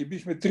 нали, ги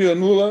бихме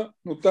 3-0,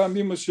 но там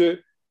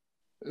имаше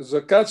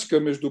закачка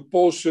между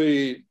Полша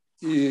и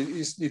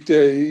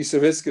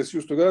Съветския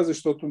съюз тогава,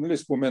 защото, нали,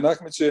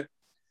 споменахме, че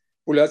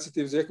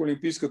поляците взеха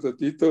олимпийската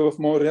титла в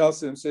Монреал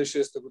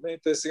 76-та година и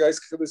те сега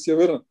искаха да си я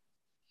върнат.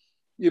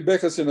 И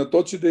беха се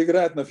наточи да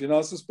играят на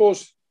финал с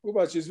Полша.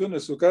 Обаче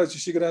изведнъж се оказа, че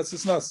ще играят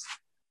с нас.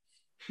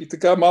 И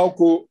така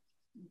малко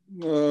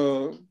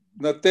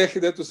на тех,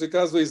 дето се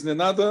казва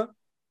изненада,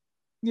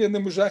 ние не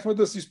можахме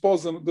да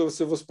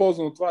се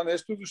възползваме от това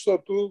нещо,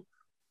 защото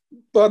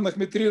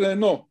паднахме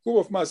 3-1.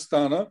 Хубав мач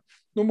стана,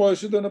 но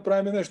можеше да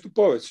направим нещо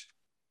повече.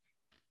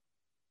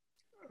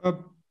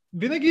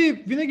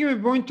 Винаги ми е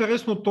било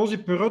интересно този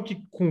период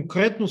и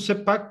конкретно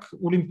все пак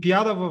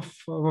Олимпиада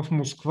в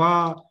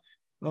Москва.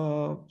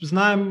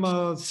 Знаем,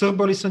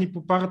 сърбали са ни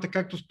по парата,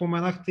 както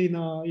споменахте и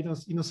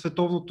на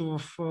световното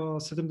в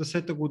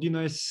 70-та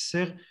година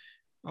СССР.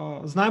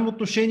 Знаем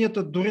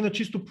отношенията дори на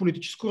чисто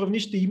политическо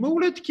равнище.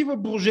 Имало ли е такива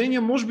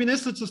брожения, може би не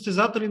след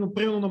състезатели, но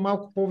примерно на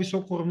малко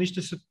по-високо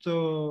равнище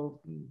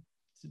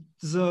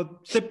за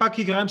все пак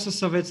играем с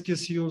Съветския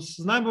съюз?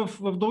 Знаем,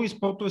 в други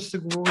спортове се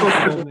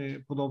говорят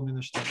подобни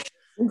неща.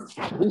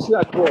 Виж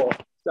какво,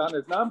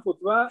 не знам по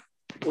това,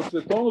 от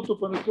световното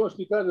първенство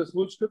ще кажа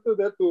случката,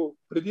 дето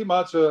преди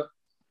мача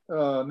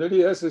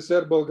нали,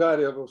 СССР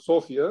България в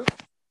София,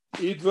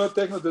 идва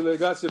техна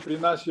делегация при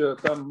нашия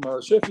там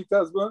шеф и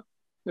казва,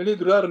 нали,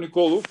 Друяр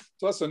Николов,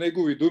 това са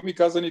негови думи,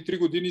 казани 3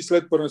 години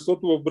след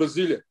първенството в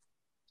Бразилия.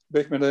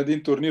 Бехме на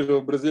един турнир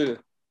в Бразилия.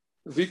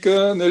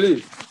 Вика,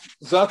 нали,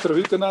 завтра,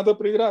 вика, надо да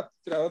преиграят.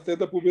 Трябва те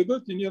да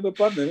победат и ние да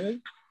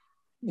паднем.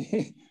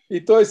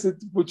 И той се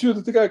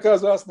почута така и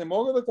казва, аз не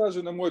мога да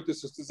кажа на моите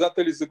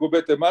състезатели,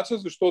 загубете мача,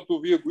 защото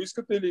вие го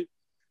искате ли.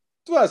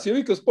 Това си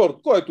вика спорт.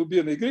 Който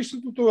бие на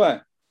игрището, това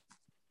е.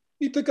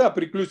 И така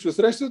приключва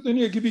срещата.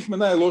 Ние ги бихме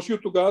най-лоши.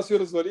 От тогава си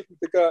развалихме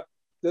така,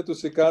 дето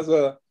се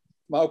казва,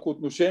 малко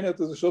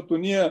отношенията, защото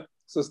ние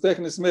с тях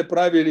не сме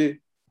правили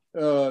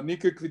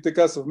никакви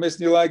така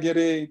съвместни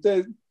лагери. И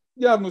те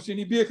явно си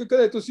ни биеха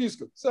където си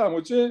искат.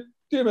 Само, че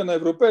тиме на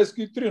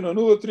европейски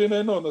 3-0,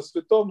 3-1, на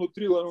световно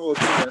 3-0,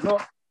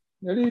 3-1.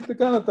 Нали? И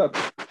така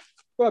нататък.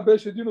 Това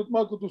беше един от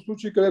малкото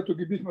случаи, където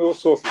ги бихме в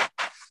София.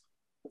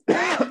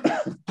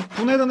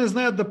 Поне да не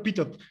знаят да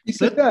питат. И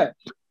така е.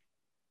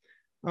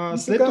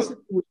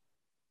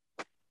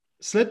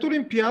 След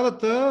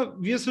Олимпиадата,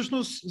 вие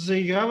всъщност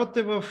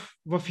заигравате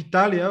в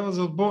Италия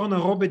за отбора на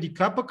Робе Ди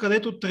Капа,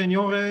 където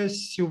треньор е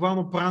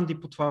Силвано Пранди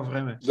по това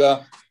време.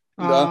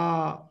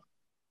 Да.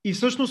 И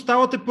всъщност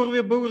ставате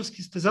първия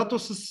български състезател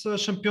с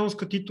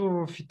шампионска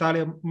титла в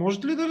Италия.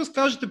 Можете ли да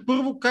разкажете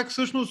първо как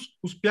всъщност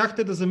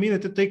успяхте да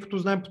заминете, тъй като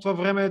знаем по това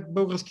време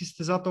български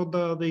състезател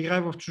да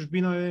играе в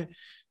чужбина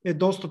е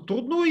доста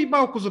трудно, и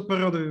малко за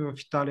периода ви в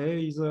Италия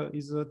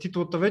и за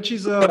титлата вече, и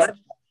за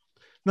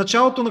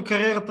началото на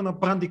кариерата на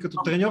Пранди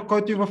като треньор,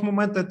 който и в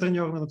момента е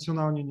треньор на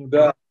националния ни отбор.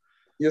 Да,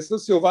 ние с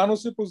Силвано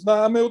се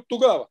познаваме от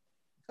тогава.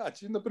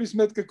 Значи, напри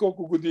сметка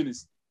колко години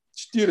са.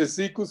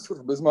 40 и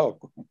кусор, без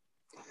малко.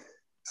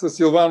 С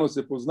Силвано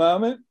се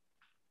познаваме.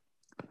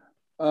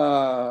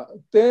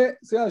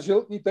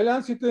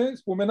 Италианците,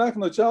 споменах в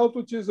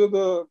началото, че за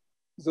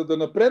да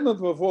напреднат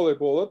във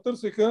волейбола,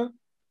 търсеха,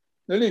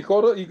 нали,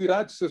 хора,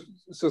 играчи,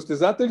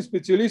 състезатели,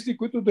 специалисти,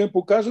 които да им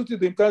покажат и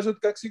да им кажат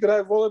как се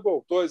играе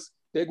волейбол. Тоест,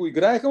 те го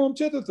играеха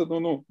момчетата,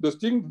 но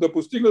да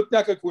постигнат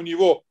някакво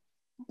ниво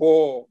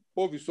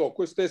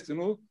по-високо,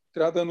 естествено,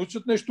 трябва да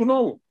научат нещо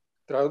ново.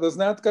 Трябва да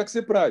знаят как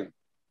се прави.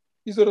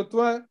 И заради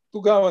това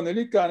тогава,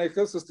 нали,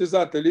 канеха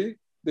състезатели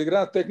да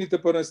играят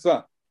техните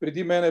първенства.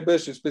 Преди мене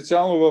беше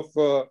специално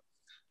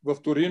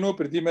в Торино,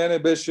 преди мене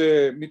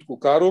беше Митко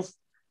Каров,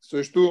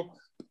 също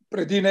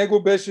преди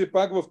него беше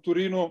пак в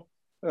Торино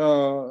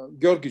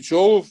Георги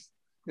Чолов.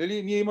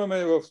 Нали, ние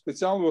имаме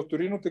специално в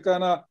Торино така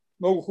една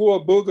много хубава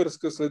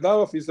българска следа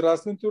в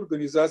израстването,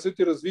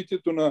 организацията и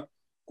развитието на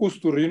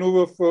КУС Торино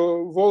в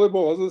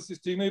волейбола, за да се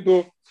стигне и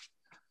до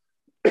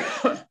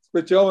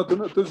спечелването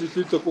на тази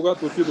титла,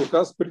 когато отидох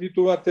аз. Преди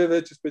това те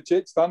вече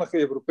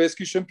станаха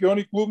европейски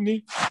шампиони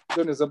клубни,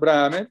 да не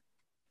забравяме,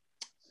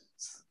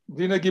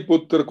 винаги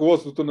под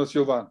ръководството на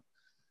Силван.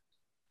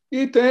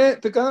 И те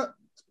така,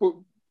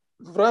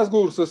 в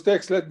разговор с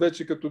тях след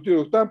вече като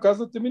отидох там,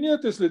 казват,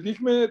 ние те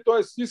следихме,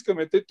 т.е.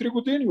 искаме те 3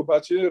 години,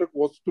 обаче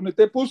ръководството не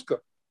те пуска.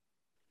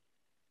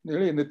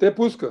 Не те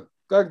пуска.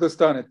 Как да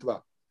стане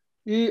това?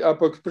 А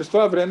пък през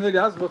това време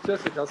аз в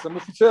ЦСКА съм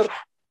офицер.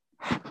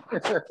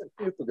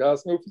 И тогава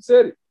сме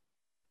офицери.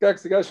 Как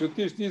сега ще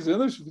отидеш ти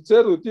изведнъж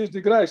офицер, да отидеш да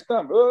играеш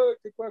там?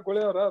 Каква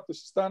голема работа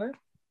ще стане?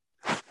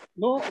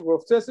 Но в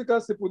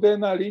ЦСКА се поде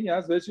една линия.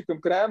 Аз вече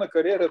към края на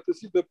кариерата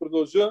си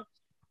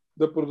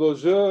да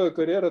продължа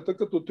кариерата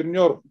като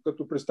треньор,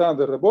 като престана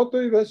да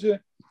работя, и вече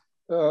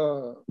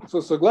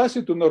със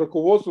съгласието на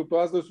ръководството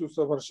аз да се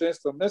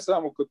усъвършенствам не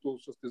само като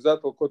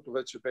състезател, който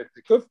вече бе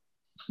такъв,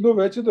 но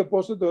вече да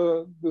почне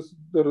да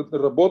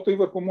работя и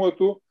върху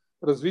моето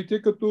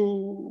развитие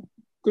като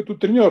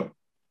треньор.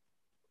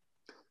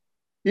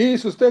 И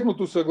с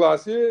техното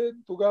съгласие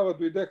тогава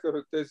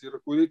дойдеха тези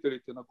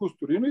ръководителите на КУС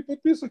Торино и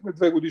подписахме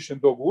 2-годишен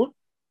договор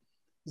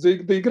за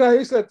да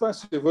играя, и след това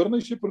ще се върна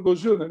и ще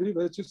продължа, нали,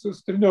 вече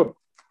с треньор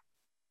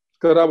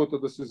работа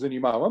да се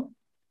занимавам.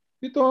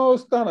 И то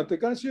стана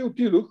така, че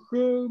отидох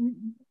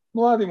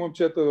млади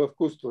момчета в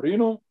КУС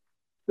Торино,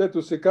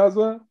 дето се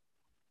казва,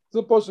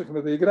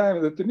 започнахме да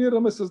играем, да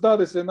тренираме,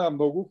 създаде се една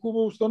много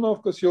хубава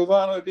установка.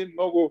 Силвано, един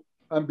много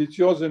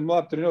амбициозен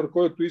млад треньор,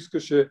 който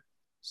искаше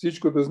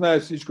всичко да знае,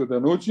 всичко да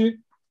научи.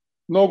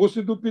 Много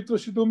се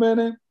допитваше до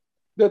мене,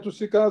 дето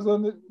се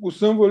казва,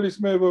 усъмвали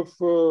сме в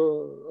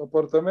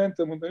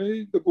апартамента му,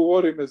 нали, да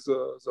говорим за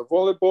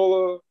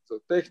волейбола, за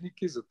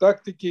техники, за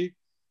тактики,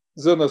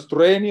 за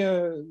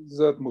настроение,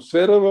 за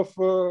атмосфера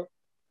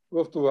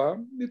в това.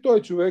 И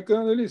той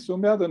човека, нали, се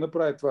умя да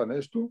направи това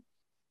нещо,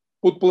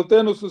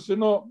 подплатено с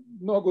едно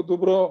много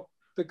добро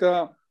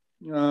така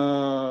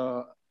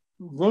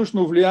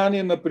външно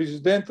влияние на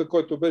президента,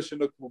 който беше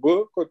на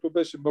клуба, който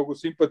беше много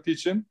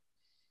симпатичен.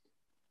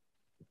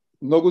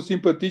 Много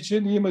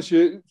симпатичен и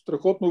имаше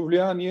страхотно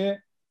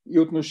влияние и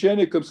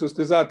отношение към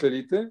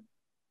състезателите.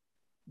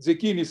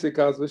 Зекини се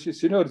казваше,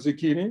 сеньор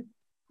Зекини.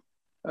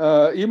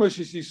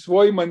 Имаше си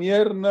свой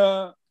маниер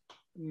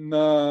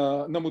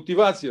на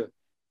мотивация.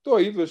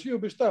 Той идваше и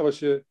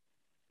обещаваше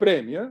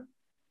премия.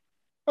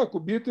 Ако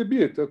биете,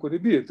 биете. Ако не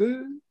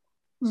биете,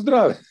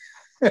 здраве.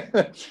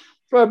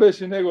 Това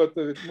беше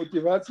неговата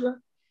мотивация.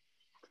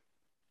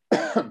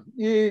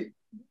 И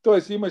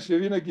той си имаше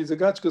винаги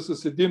загачка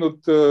с един от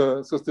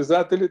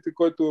състезателите,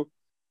 който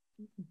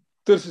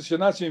търсеше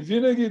начин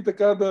винаги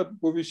така да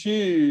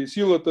повиши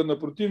силата на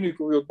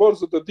противниковия отбор,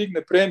 за да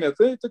дигне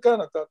премията и така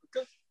нататък.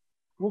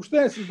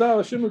 Въобще не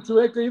създаваше, но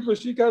човека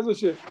идваше и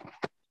казваше: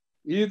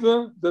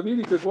 идва да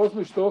види какво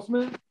сме, що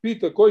сме,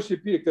 пита кой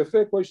ще пие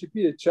кафе, кой ще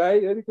пие чай,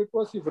 еди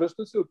какво си,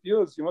 връща се,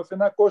 отива, взима в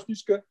една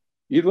кошничка,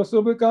 идва с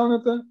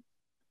облекалната,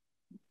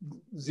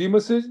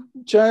 взима се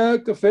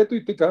чая, кафето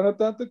и така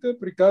нататък,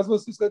 приказва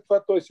се, след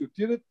това той си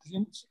отиде,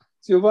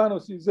 Силвано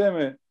си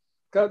вземе,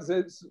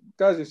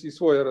 каже си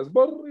своя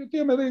разбор и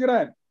отиваме да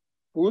играем.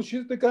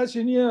 Получи така,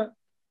 че ние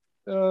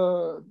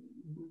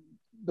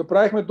да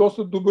правихме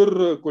доста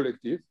добър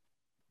колектив.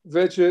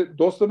 Вече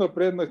доста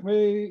напреднахме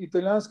и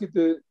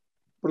италианските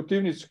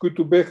противници,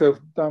 които беха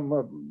там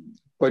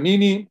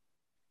Панини,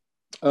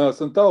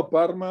 Сантал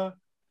Парма,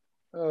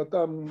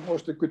 там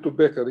още които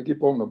беха, да ги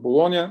помня,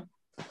 Болония,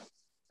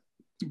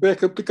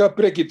 беха така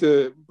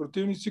преките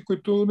противници,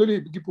 които,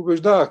 нали, ги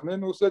побеждавахме,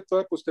 но след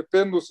това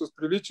постепенно с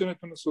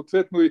привличането на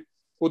съответно и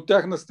от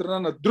тяхна страна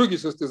на други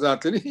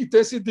състезатели и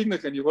те си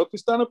дигнаха нивото и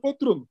стана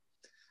по-трудно.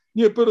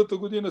 Ние първата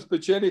година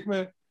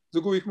спечелихме,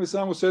 загубихме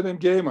само 7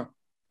 гейма,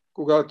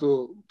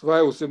 когато това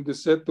е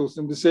 80-та,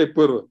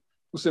 81-та.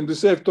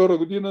 82-та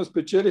година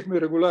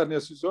спечелихме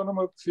регулярния сезон,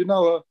 ама в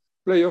финала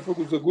плейофа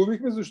го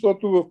загубихме,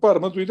 защото в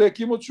Парма дойде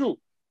Кимо Чул.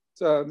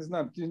 Сега, не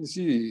знам, ти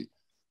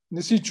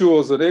не си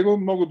чувал за него.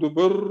 Много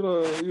добър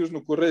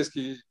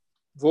южнокорейски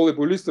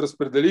волейболист,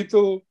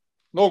 разпределител.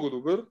 Много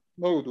добър,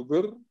 много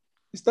добър.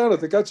 И стана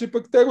така, че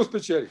пък те го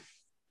спечелих.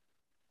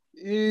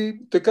 И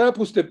така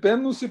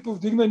постепенно се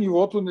повдигна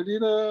нивото, нали,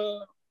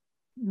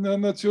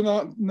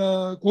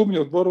 на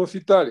клубния отбор в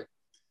Италия.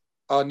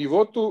 А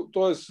нивото,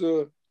 т.е.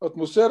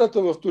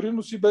 атмосферата в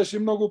Торино си беше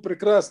много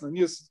прекрасна.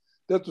 Ние,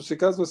 дето се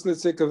казва, след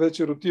всека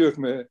вечер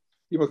отивахме,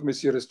 имахме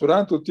си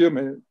ресторант,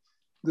 отиваме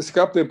да си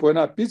хапнем по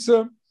една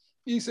пица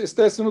и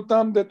естествено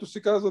там, дето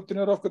се казва,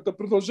 тренировката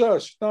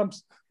продължаваше. Там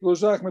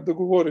продължавахме да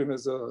говорим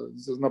за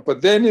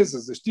нападение, за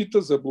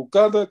защита, за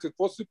блокада,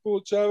 какво се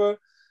получава,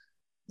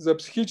 за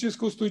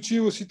психическа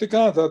устойчивост и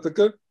така нататък.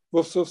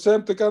 В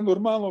съвсем така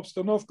нормална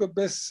обстановка,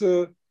 без,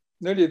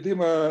 нали, да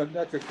има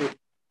някакво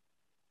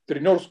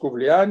треньорско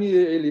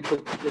влияние или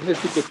пък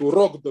нещо като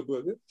рок да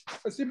бъде.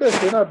 А си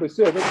беше една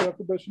беседа,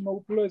 която беше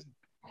много полезна.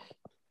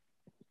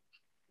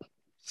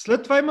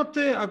 След това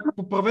имате,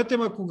 поправете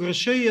ме ако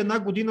греша, и една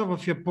година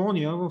в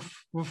Япония,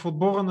 в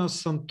отбора на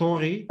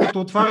Сантори,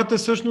 като отваряте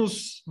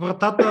всъщност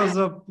вратата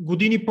за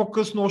години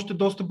по-късно още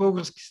доста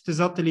български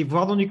състезатели.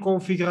 Владо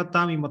Николов игра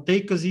там, и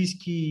Матей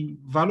Казийски, и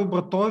Валю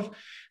Братоев.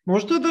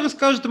 Можете да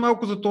разкажете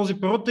малко за този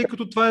период, тъй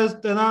като това е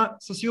една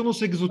със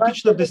сигурност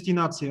екзотична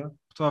дестинация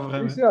в това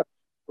време?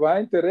 Това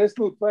е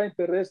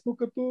интересно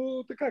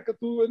като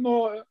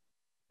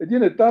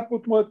един етап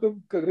от моята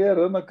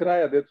кариера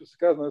накрая, дето се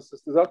казва на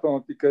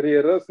състезателната ти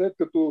кариера, след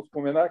като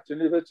споменах, че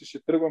вече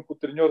ще тръгвам по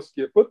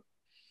треньорския път.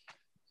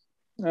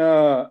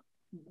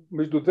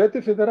 Между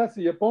двете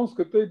федерации,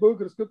 японската и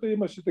българската,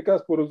 имаше така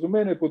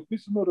споразумение,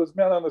 подписано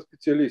размяна на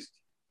специалисти.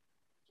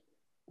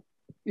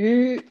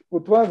 И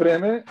по това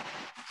време,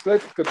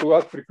 след като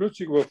аз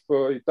приключих в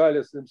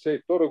Италия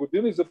 1972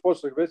 година и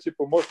започнах вече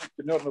помощник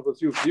треньор на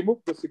Васил Димов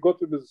да се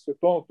готвим за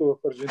световното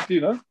в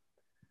Аржентина,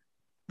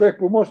 бях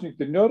помощник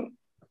треньор.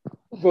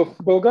 В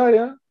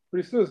България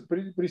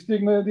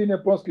пристигна един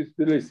японски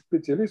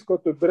специалист,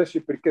 който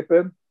беше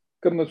прикепен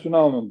към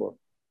националния отбор.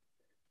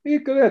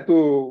 И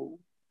където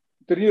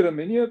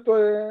тренираме ние,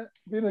 той е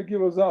винаги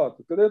в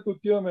залата. Където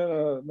отиваме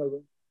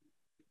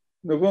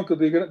навънка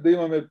да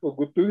имаме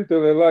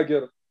подготовителен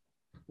лагер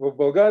в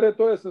България,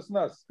 той е с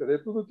нас.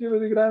 Където отиваме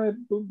да играем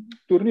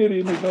турнири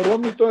и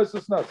международни, той е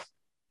с нас.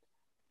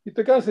 И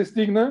така се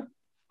стигна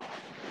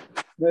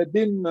на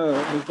един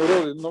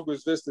международен много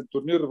известен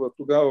турнир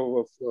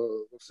тогава в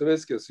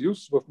Съветския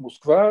съюз, в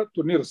Москва.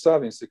 Турнир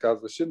Савин се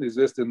казваше,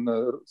 неизвестен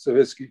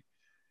съветски,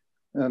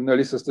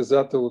 нали,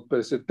 състезател от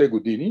 50-те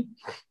години.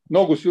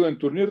 Много силен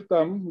турнир,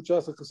 там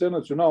участваха все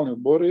национални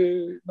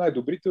отбори,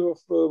 най-добрите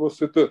в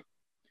света.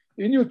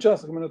 И ние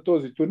участвахме на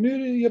този турнир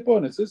и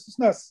японец е с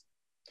нас.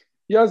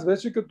 И аз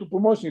вече като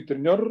помощник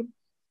треньор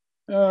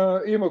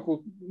имах,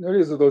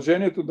 нали,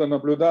 задължението да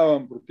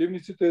наблюдавам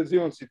противниците,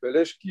 взимам си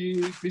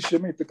бележки,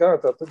 пишеме и така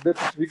нататък, дето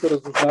се вика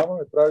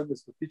разузнаваме, правим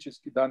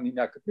статически данни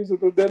някакви, за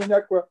да дадем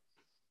някаква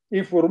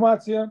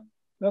информация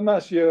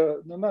на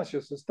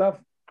нашия състав,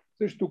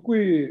 също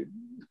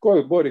кой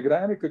отбор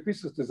играем, какви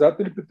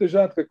състезатели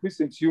притежават, какви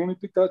са им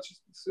силните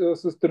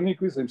качества, страни,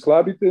 какви са им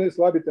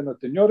слабите на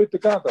треньори и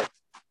така нататък.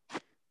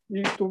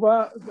 И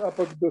това,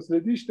 пък да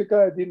следиш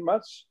така един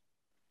матч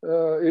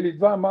или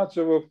два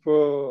матча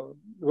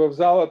в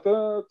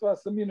залата, това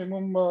са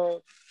минимум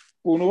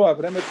по това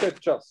време 5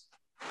 часа.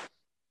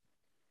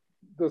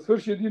 Да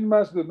свърши един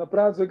матч, да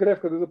направят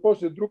загревка, да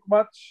започне друг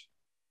матч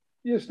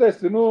и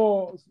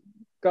естествено,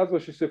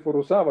 казваше се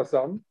Фурусава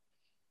Сан,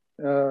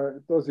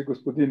 този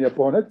господин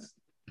японец,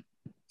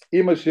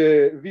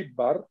 имаше VIP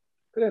бар,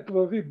 където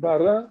във VIP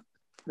бара,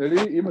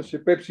 нали,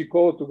 имаше Пепси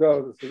Кола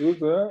тогава за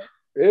Съюза,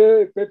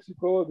 Пепси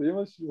кола да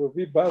имаш и във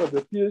бара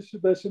да пиеш,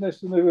 беше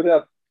нещо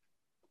невероятно.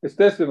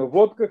 Естествено,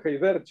 водка,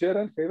 хайвер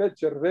черен, хайвер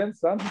червен,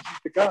 сандвич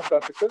и така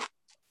нататък.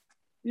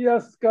 И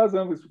аз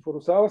казвам,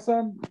 Форосава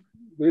сам,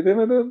 да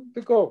идеме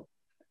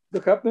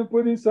да хапнем по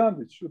един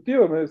сандвич.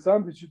 Отиваме в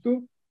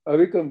сандвичето, а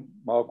викам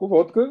малко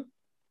водка,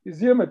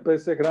 изимаме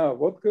 50 грама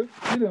водка,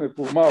 идеме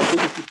по малко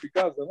да си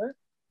приказваме.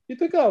 И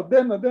така, от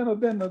ден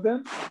на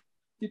ден,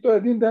 и той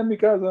един ден ми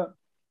каза,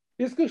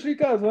 искаш ли,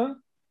 казва,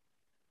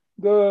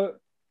 да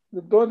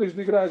дойдеш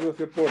да играеш в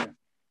Япония?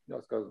 И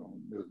аз казвам,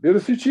 разбира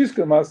се, че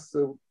искам. Аз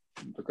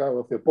така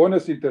в Япония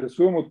се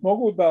интересувам от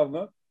много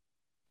отдавна,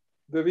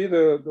 да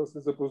видя, да се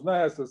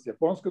запозная с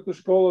японската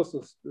школа, с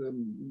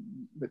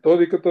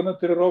методиката на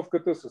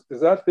тренировката,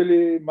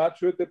 състезатели,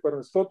 мачовете,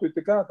 първенството и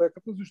така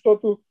нататък,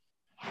 защото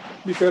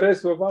ми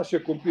харесва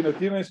вашия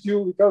комбинативен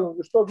стил и казвам,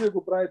 защо вие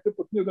го правите,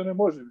 пък ние да не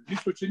можем.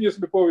 Нищо, че ние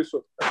сме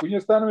по-високи. Ако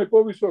ние станем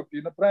по-високи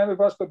и направим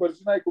вашата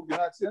бързина и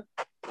комбинация,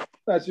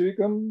 значи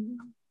викам,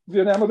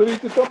 вие няма да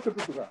видите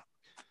топката тогава.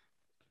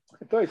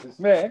 Той се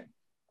смее,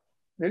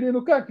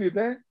 но както и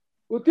да е,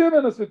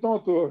 отиваме на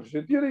световното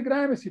Аржентира,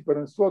 играеме си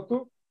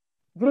първенството,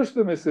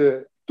 връщаме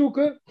се тук,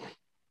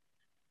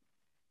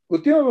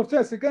 отиваме в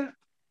ЦСКА,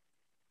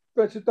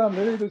 вече там,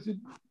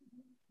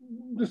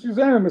 да си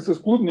вземеме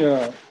с клубния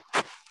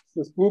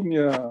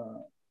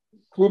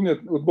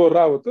отбор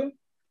работа,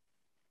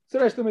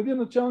 срещам един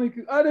началник,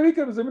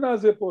 викам, заминавам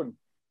за Япония.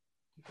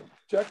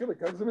 Чакай,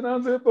 как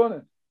заминавам за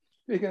Япония?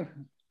 Викам,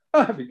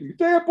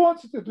 те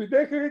японците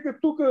дойдеха, вика,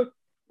 тук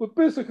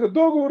подписаха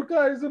договор,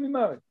 и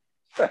заминавай.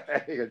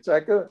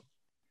 Чакай.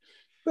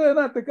 Та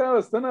една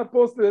такава стана,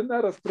 после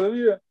една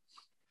разправия.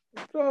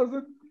 Това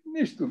за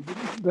нищо.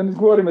 Да не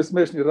говорим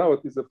смешни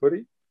работи за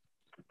пари.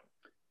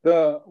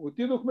 Да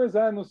отидохме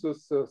заедно с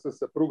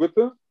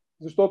съпругата,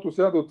 защото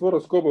сега да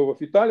отворя скоба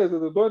в Италия, за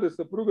да дойде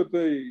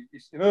съпругата и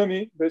сина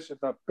ми, беше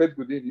на 5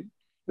 години,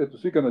 ето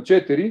свика на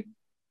 4,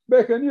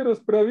 беха ни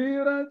разправи,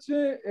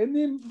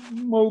 едни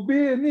молби,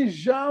 едни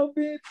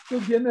жалби,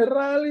 като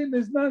генерали,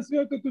 не знам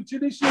сега като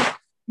училище,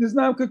 не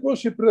знам какво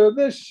ще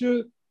предадеш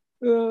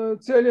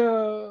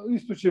целия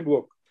източен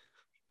блок.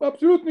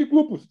 Абсолютни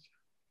глупости.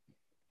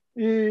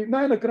 И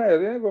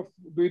най-накрая,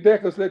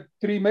 дойдеха след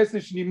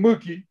 3-месечни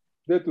мъки,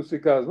 дето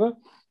се казва,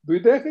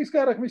 дойдеха и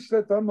изкарахме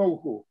след това много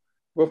хубаво.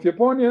 В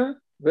Япония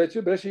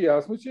вече беше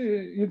ясно, че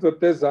идват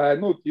те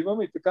заедно,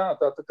 отиваме и така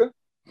нататък.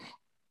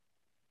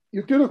 И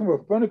отидохме в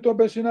Япония, то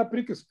беше една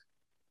приказка.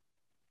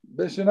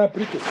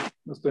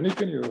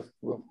 Настаника ни в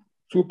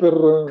супер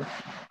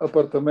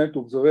апартамент,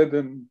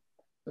 обзаведен.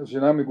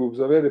 Жена ми го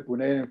обзаведе по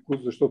нейния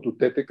вкус, защото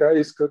те така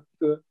искат.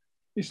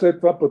 И след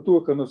това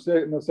пътуваха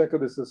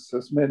навсякъде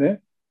с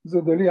мене,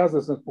 за дали аз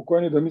да съм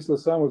спокойен и да мисля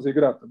само за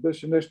играта.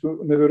 Беше нещо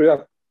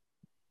невероятно.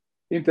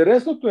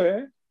 Интересното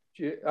е,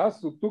 че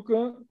аз от тук,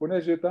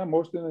 понеже там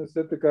още не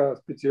са така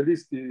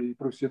специалисти и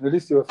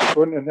професионалисти в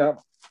Япония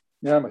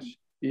нямаше.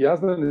 И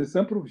аз да не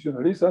съм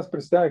професионалист, аз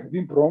представях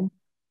Винпром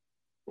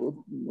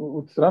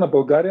от страна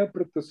България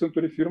пред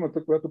Сънтори,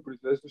 фирмата, която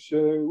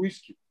произвеждаше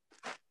уиски.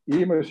 И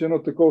имаше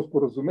едно такова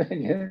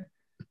споразумение.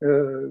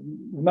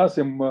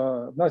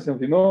 Внасям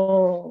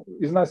вино,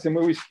 изнасяме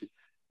уиски.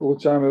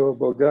 Получаваме в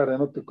България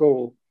едно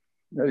такова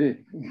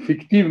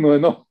фиктивно,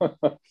 едно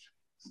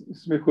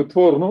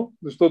смехотворно,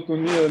 защото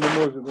ние не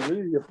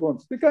можем,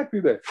 японците, както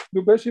и да е.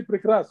 Но беше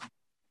прекрасно.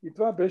 И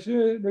това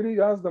беше,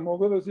 аз да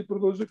мога да си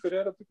продължа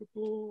кариерата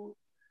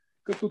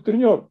като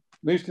треньор.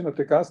 Наистина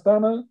така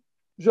стана.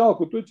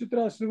 Жалкото е, че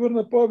трябва да се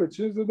върна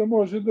повече, за да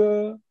може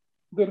да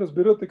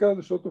разбера така,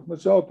 защото в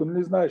началото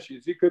не знаеш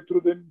езика е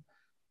труден,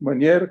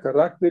 маниер,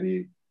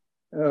 характери,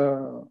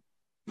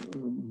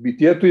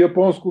 битието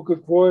японско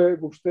какво е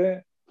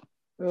въобще.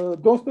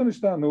 Доста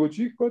неща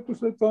научих, които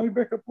след това ми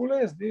бяха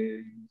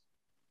полезни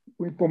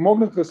и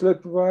помогнаха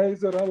след това и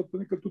за работа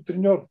ми като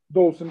треньор до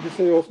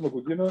 1988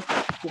 година,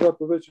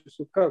 когато вече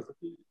се отказах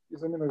и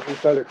заминах за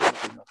Италия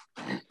като треньор.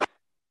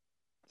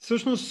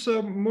 Всъщност,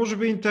 може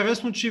би е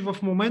интересно, че в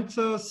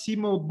момента си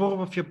има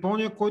отбор в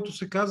Япония, който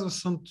се казва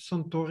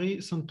Сантори.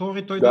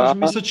 Той даже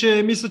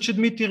мисля, че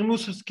Дмитрий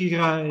Мусевски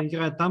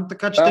играе там,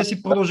 така че те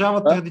си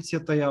продължават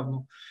традицията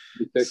явно.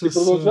 И те си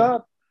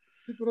продължават.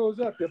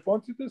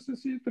 Японците са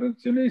си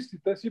традиционалисти.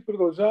 Те си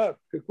продължават.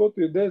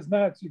 Каквото и да е,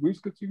 знаят, си го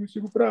искат, си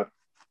го правят.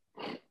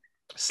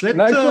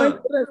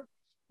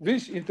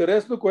 Виж,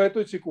 интересно, което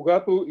е, че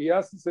когато и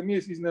аз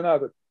самия си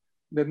изненадах,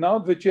 една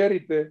от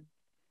вечерите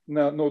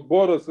на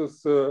отбора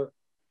с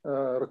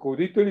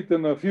ръководителите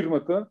на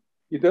фирмата,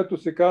 и дето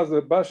се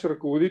каза баш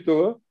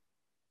ръководителя,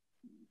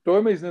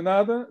 той ме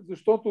изненада,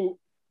 защото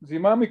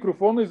взима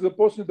микрофона и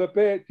започне да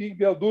пее Тих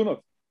бял Дунав.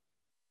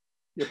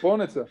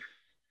 Японеца.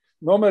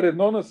 Номер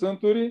 1 на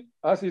Сънтори,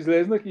 аз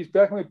излезнах и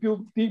изпяхме пил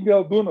Тих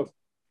бял Дунав.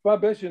 Това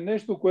беше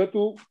нещо,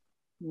 което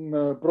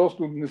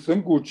просто не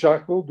съм го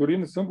очаквал, дори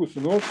не съм го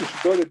сънувал, че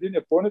ще дойде един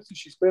японец и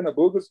ще изпее на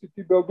български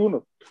Тих бял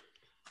Дунав.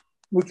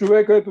 Но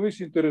човек, който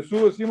се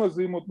интересува, си има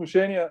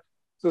взаимоотношения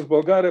с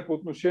България по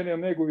отношение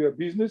на неговия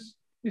бизнес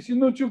и си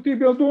научил Тих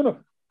бял Дунав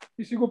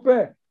и си го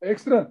пее.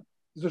 Екстра.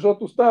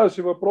 Защото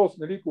ставаше въпрос,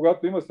 нали,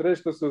 когато има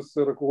среща с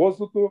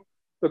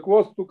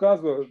ръководството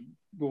казва,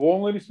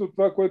 доволна ли сте от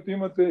това, което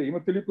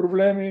имате ли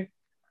проблеми,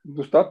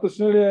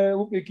 достатъчна ли е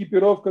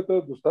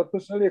екипировката,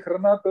 достатъчна ли е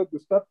храната,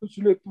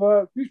 достатъчно ли е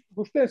това,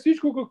 въобще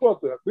всичко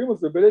каквото е. Ако има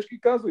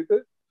забележки, казвайте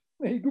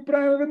и го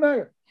правим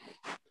веднага.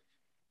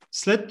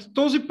 След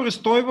този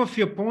престой в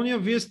Япония,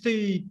 вие сте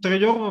и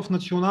треньор в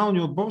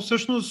националния отбор.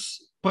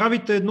 Всъщност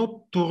правите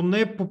едно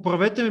турне,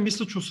 поправете ме,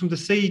 мисля, че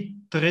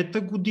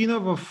 83-та година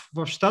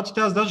в Щатите.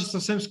 Аз даже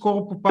съвсем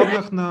скоро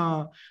попаднах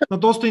на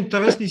доста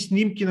интересни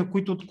снимки, на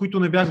които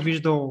не бях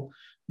виждал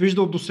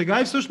до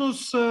сега. И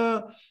всъщност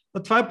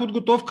това е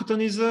подготовката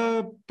ни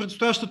за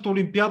предстоящата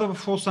Олимпиада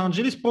в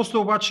Лос-Анджелис. После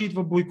обаче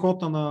идва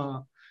бойкота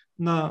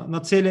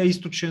на целия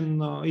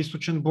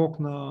източен блок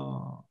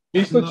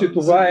Мисля, че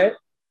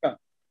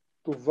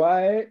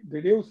това е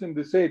дали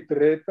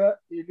 83-та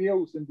или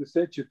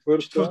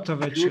 84-та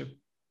вече.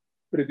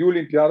 Преди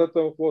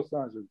Олимпиадата в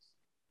Лос-Анджелес.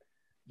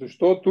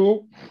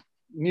 Защото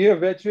ние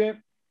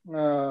вече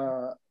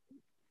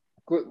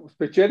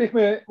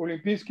спечелихме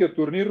олимпийския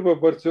турнир в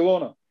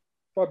Барселона.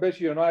 Това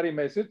беше януари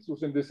месец,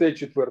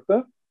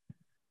 84-та.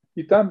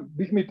 И там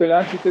бихме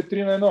италианците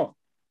 3-1.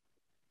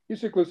 И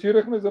се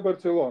класирахме за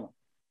Барселона.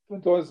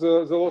 Т.е.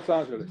 за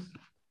Лос-Анджелес.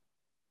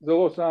 За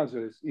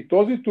Лос-Анджелес. И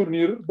този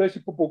турнир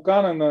беше по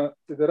покана на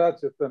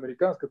федерацията,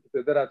 Американската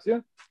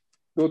федерация,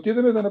 да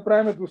отидем да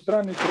направим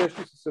двустранни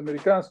срещи с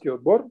американския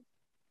отбор,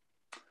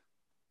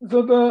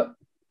 за да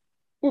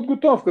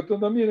подготовката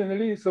да мине,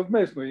 нали,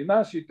 съвместно и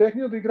наши и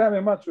техни, да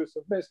играем мачове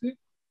съвместни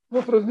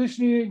в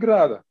различни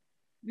града.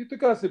 И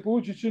така се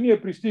получи, че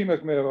ние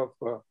пристигнахме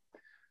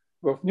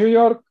в Ню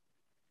Йорк,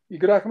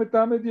 играхме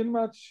там един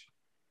матч,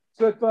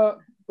 след това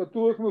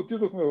пътувахме,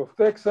 отидохме в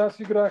Тексас,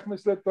 играхме,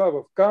 след това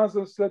в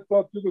Канзас, след това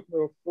отидохме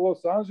в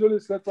Лос-Анджелес,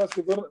 след това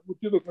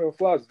отидохме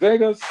в Лас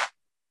Вегас.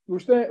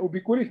 Въобще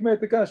обиколихме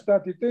така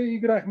щатите и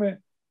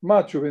играхме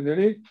матчове,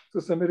 нали,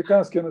 с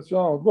американския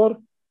национален отбор.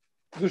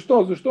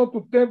 Защо?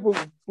 Защото те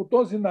по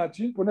този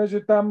начин,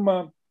 понеже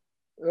там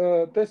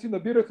те си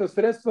набираха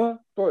средства,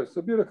 т.е.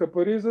 събираха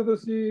пари, за да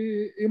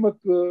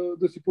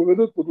си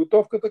поведат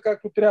подготовката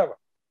както трябва.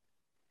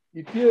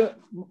 И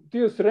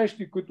тия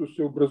срещи, които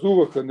се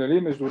образуваха,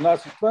 нали, между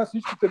нас и това,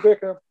 всичките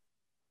беха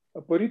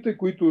парите,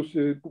 които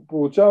се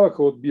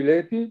получаваха от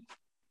билети,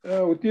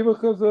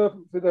 отиваха за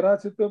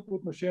федерацията по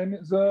отношение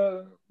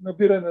за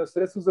набиране на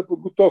средства за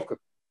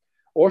подготовката.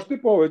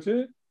 Още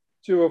повече,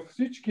 че във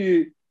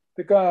всички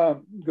така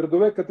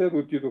градове, където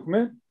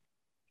отидохме,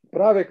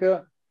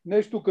 правеха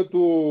нещо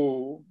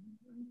като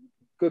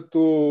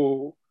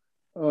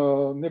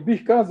не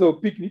бих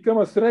казал пикник,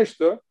 ама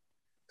среща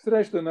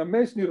на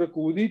местни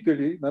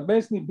ръководители, на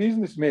местни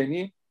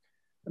бизнесмени,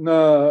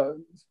 на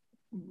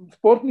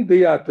спортни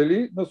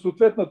деятели на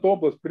съответната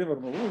област,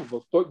 примерно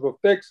в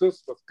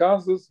Тексас, в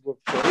Канзас, в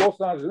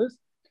Лос-Анджелес,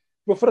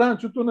 в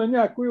ранчото на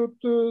някой от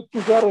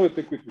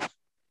тузаровете, които са.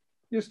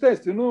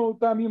 Естествено,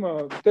 там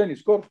има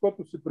тенис корт,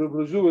 който се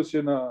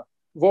преобразуваше на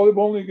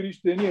волейболно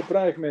игрище. Ние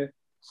правихме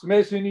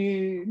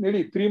смесени,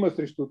 нали,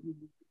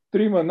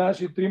 трима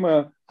наши,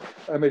 трима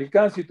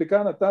американци и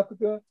така нататък,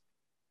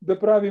 да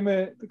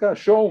правиме така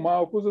шоу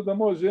малко, за да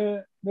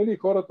може, нали,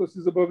 хората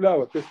се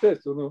забавляват.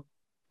 Естествено,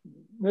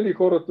 нали,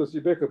 хората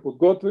си беха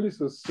подготвили с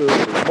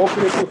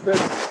мокрия кофе,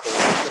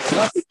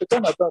 с и така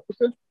нататък.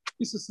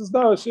 И се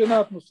създаваше една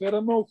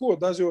атмосфера много хубава.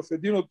 Даже в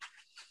един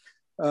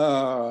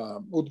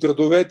от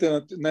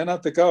градовете на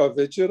една такава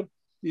вечер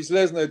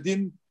излезна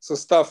един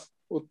състав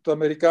от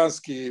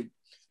американски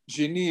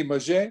жени и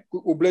мъже,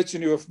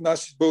 облечени в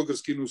наши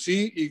български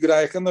носи, и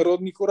играеха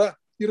народни хора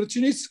и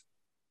ръченици.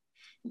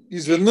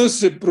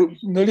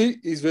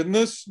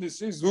 Изведнъж не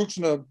се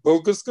иззвучна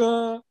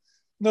българска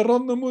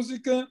народна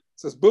музика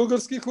с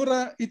български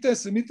хора и те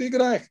самите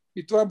играеха.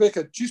 И това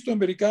беха чисто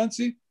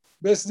американци,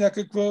 без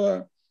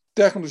някаква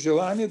тяхно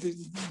желание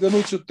да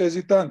научат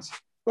тези танци.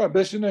 Това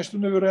беше нещо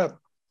невероятно.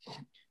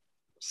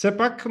 Все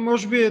пак,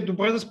 може би е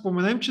добре да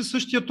споменем, че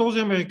същия този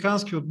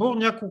американски отбор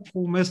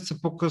няколко месеца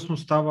по-късно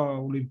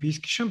става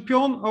олимпийски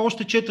шампион, а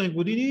още 4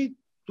 години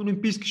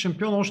олимпийски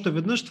шампион още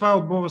веднъж. Това е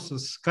отбора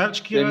с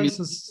Карчкира и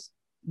с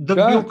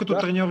Дъгбил като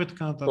треньор и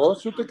така нататък.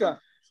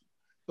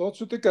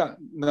 Точно така.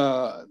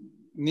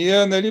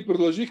 Ние, нали,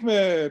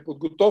 продължихме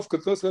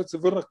подготовката, след се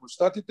върнахме в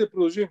Щатите,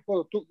 продължихме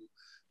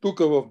тук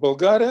в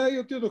България и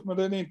отидохме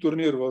на един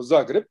турнир в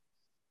Загреб,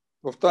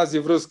 в тази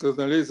връзка,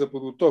 нали, за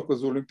подготовка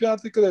за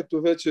Олимпиадата,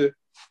 където вече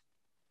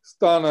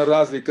стана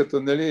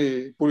разликата,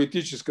 нали,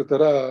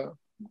 политическата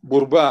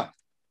борба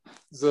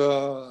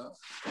за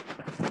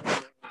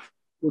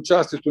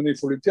участието ни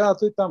в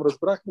Олимпиадата и там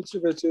разбрахме, че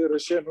вече е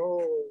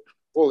решено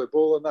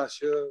волейбола,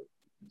 нашия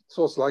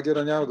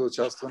соцлагера няма да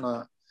участва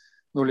на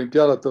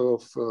Олимпиадата в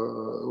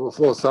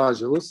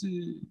Лос-Анджелес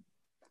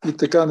и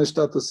така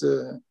нещата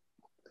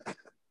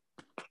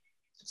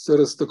се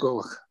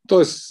разтаковаха.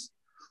 Тоест,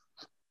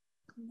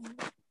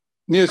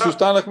 ние си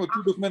останахме,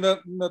 отидохме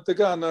на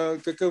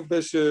какъв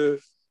беше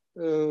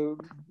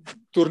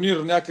турнир,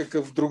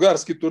 някакъв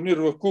другарски турнир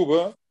в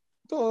Куба.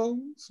 То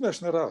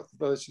смешна работа.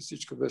 Това вече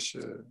всичко беше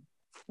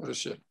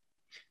решение.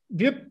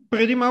 Вие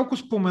преди малко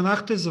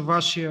споменахте за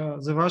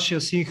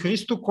вашия син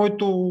Христо,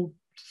 който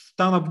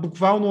стана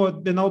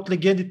буквално една от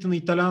легендите на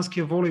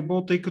италианския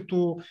волейбол, тъй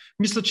като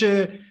мисля,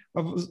 че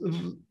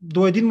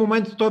до един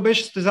момент той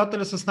беше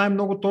състезателя с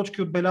най-много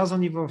точки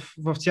отбелязани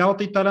в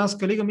цялата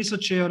италианска лига. Мисля,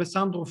 че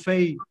Алесандро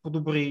Фей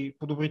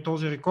подобри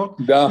този рекорд.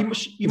 Да,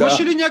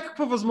 имаше ли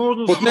някаква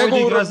възможност той да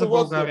играе за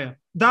България?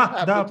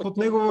 Да, под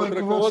негово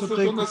ръководство,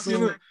 тъй като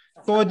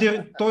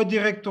той е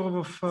директор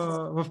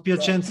в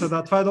Пиаченца.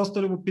 Да, това е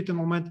доста любопитен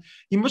момент.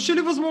 Имаше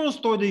ли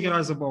възможност той да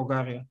играе за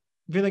България?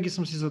 Винаги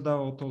съм си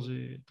задавал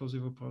този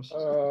въпрос.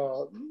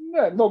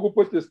 Не, много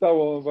пъти е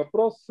ставал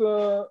въпрос.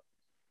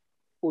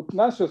 От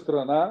наша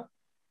страна,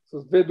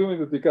 с две думи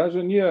да ти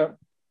кажа, ние,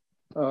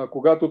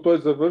 когато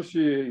той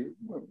завърши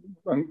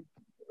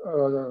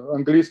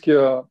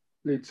английския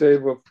лицей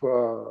в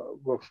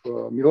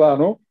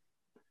Милано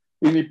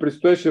и ни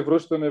предстоеше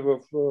връщане в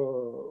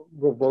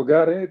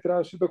България, и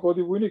трябваше да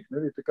ходи войник.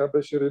 Нали? Така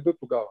беше реда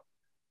тогава.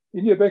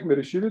 И ние бехме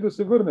решили да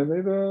се върнем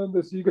и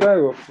да си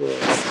играе в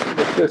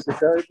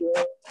ЦСКА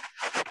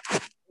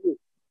и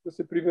да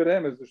се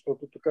прибереме,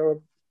 защото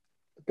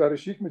така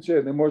решихме,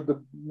 че не може да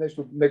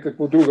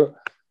някаква друга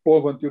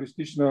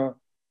по-авантюристична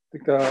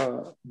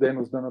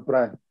дейност да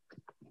направим.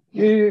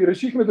 И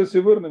решихме да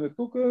се върнем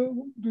тук,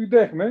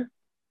 дойдехме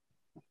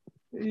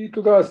и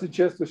тогава се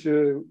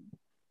честваше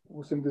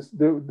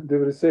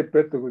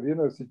 1995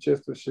 година, се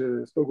честваше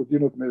 100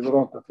 години от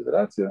Международната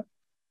федерация.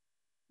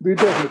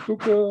 Дойдехме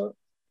тук,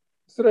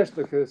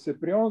 срещнаха се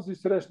при онзи,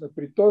 срещна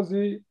при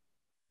този.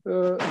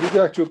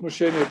 Видях, че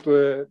отношението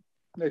е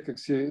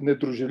някакси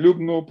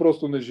недружелюбно,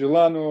 просто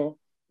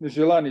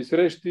нежелани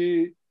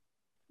срещи.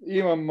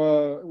 Имам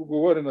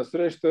уговорена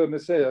среща, не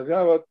се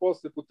явяват,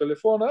 после по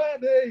телефона,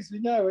 не,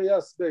 извинявай,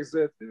 аз бех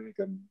зает.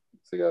 Викам,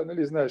 сега,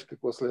 нали, знаеш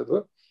какво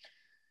следва.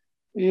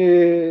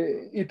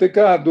 И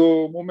така,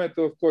 до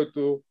момента, в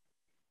който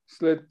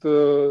след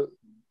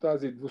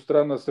тази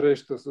двустранна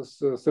среща с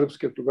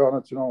сръбския тогава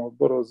национален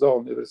отбор за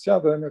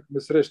универсиада, имахме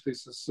среща и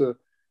с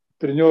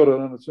треньора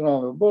на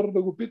националния отбор,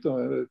 да го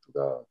питаме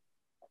тогава,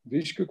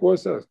 виж какво е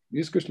сега,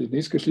 искаш ли, не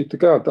искаш ли,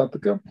 така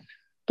нататък.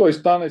 Той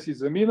стана и си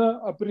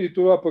замина, а преди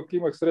това пък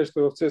имах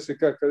среща в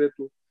ЦСКА,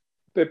 където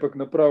те пък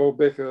направо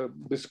беха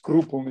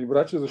безкруполни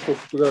брача, защото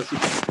тогава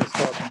всички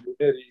стават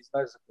милионери и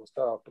знаеш за какво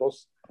става въпрос,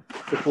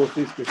 какво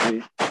се искаш.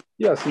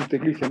 И аз им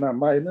теглих една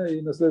майна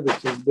и на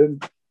следващия ден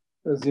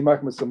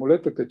взимахме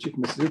самолета,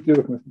 качихме се,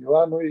 отидохме в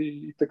Милано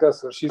и така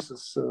свърши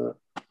с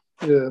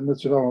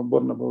националния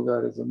отбор на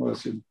България за моя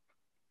син.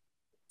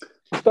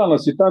 Остана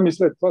си там и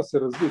след това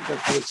се разви,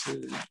 както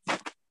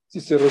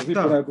се разви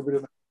по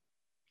най-добрия начин.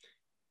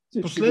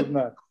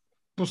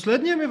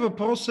 Последният ми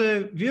въпрос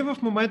е, вие в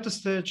момента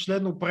сте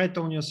член на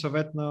управителния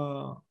съвет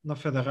на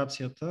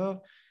федерацията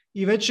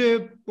и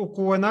вече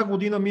около една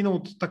година мина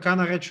от така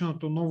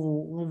нареченото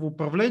ново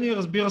управление.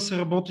 Разбира се,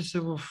 работи се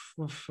в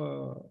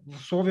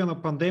условия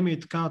на пандемия и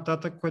така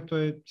нататък, което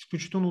е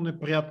изключително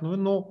неприятно.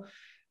 Но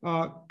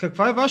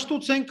каква е вашата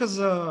оценка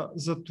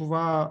за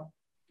това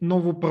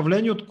ново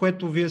управление, от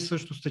което вие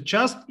също сте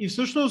част и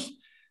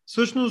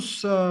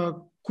всъщност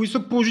кои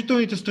са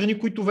положителните страни,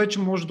 които вече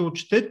може да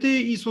отчетете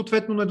и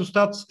съответно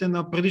недостатъците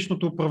на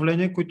предишното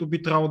управление, които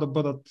би трябвало да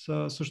бъдат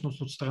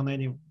всъщност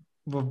отстранени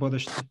в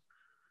бъдеще?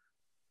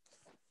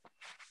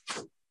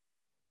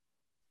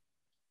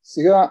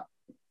 Сега,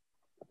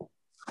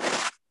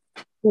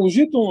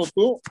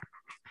 положителното,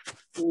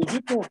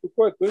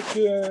 което е,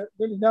 че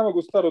няма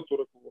го старото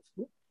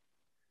ръководство,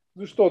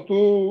 защото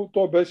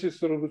то беше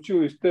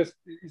съсредоточило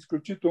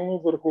изключително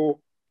върху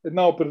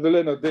една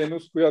определена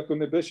дейност, която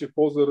не беше в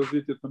полза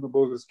развитието на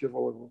българския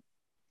волейбол.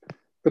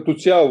 Като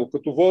цяло,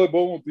 като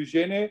волейболно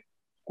движение,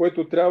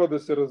 което трябва да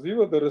се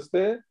развива, да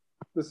расте,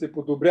 да се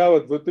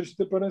подобряват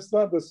вътрешните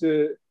първенства, да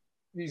се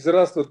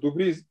израстват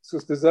добри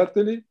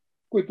състезатели,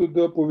 които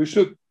да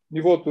повишат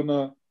нивото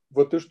на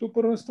вътрешното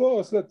първенство,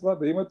 а след това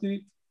да имат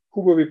и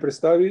хубави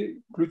представи,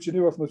 включени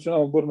в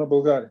националния отбор на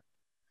България.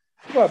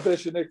 Това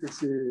беше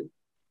някакси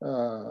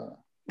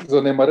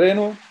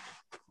занемарено.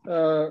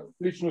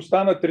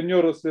 Личността на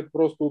треньора се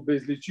просто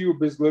обезличи,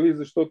 обезглави,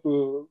 защото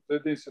за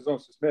един сезон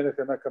се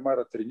сменяха една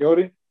камара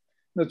треньори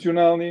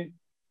национални.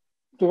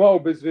 Това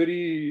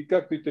обезвери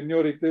както и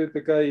треньорите,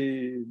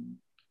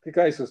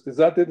 така и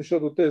състезатели,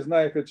 защото те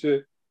знаеха,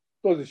 че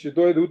този ще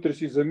дойде, утре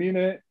ще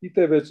замине и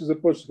те вече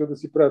започнаха да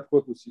си правят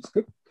каквото си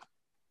искат.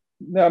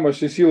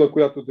 Нямаше сила,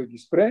 която да ги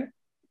спре.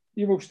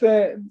 И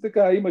въобще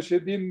така имаше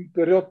един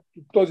период,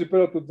 този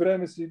период от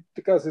време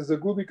така се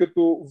загуби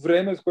като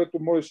време, с което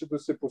можеше да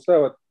се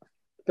поставят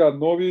така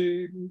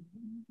нови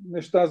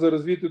неща за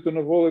развитието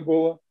на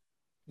волейбола,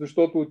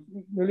 защото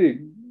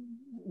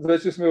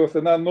вече сме в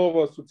една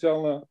нова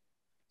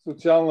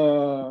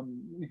социална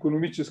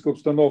икономическа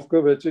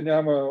обстановка, вече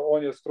няма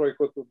ония строй,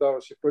 който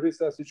даваше пари,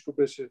 сега всичко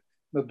беше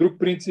на друг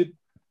принцип.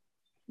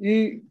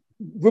 И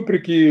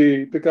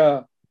въпреки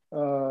така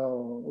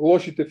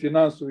лошите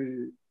финансови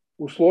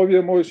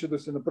условия, можеше да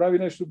се направи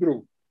нещо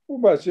друго.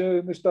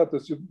 Обаче нещата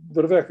си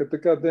вървяха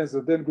така ден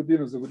за ден,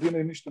 година за година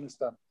и нищо не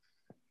стана.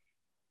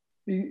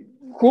 И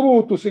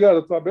хубавото сега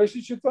да това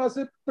беше, че това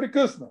се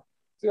прекъсна.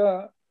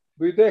 Сега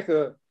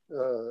дойдеха,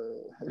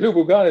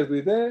 Любо Ганев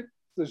дойде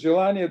с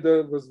желание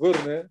да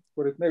възвърне,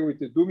 според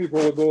неговите думи,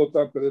 волейбола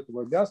там,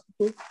 където е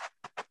мястото.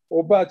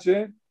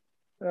 Обаче,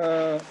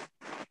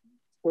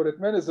 според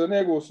мен за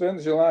него, освен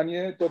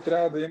желание, то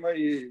трябва да има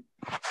и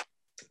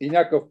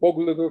някакъв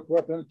поглед,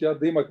 когато тя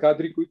да има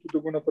кадри, които да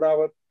го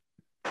направят,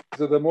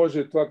 за да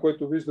може това,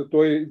 което вижда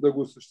той, да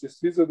го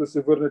осъществи, за да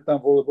се върне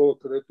там волейбола,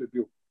 където е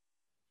бил.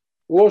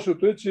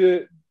 Лошото е,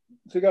 че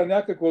сега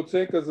някаква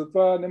оценка за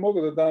това не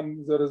мога да дам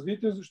за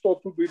развитие,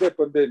 защото дойде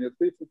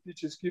пандемията и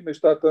фактически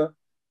нещата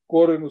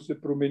коренно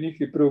се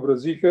промениха и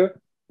преобразиха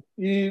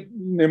и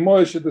не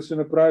можеше да се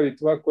направи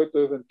това, което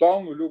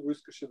евентуално Любо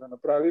искаше да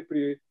направи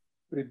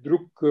при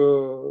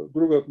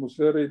друга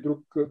атмосфера и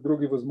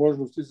други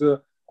възможности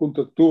за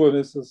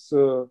контактуване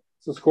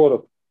с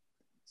хората.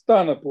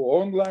 Стана по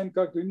онлайн,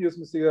 както и ние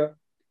сме сега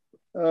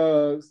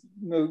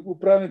на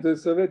управните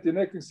съвети,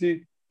 нека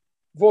си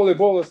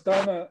волейбола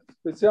стана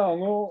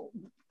специално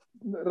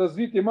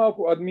развитие,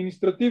 малко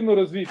административно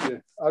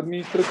развитие.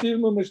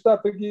 Административно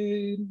нещата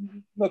ги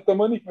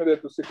натъманихме,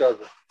 дето се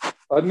казва.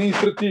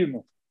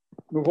 Административно.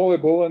 Но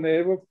волейбола не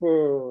е в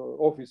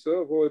офиса,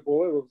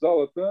 волейбола е в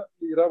залата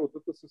и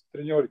работата с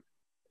треньорите.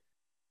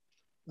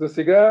 За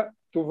сега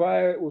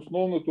това е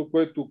основното,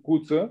 което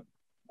куца,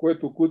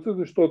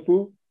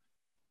 защото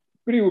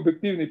при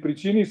обективни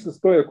причини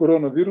с този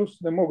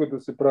коронавирус не могат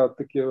да се правят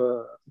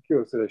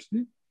такива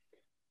срещи.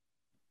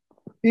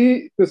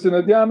 И да се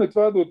надяваме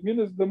това да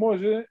отмине, за да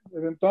може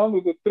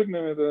евентуално да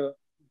тръгнем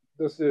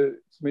да се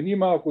смени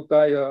малко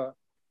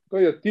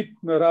този тип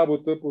на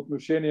работа по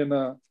отношение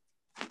на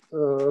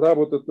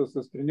работата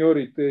с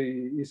треньорите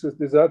и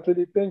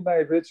състезателите и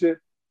най-вече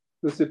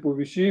да се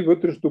повиши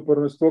вътрешното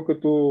първенство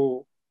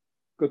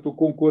като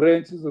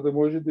конкуренция, за да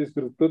може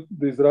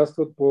да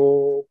израстват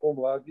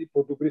по-млади и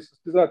по-добри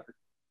състезатели.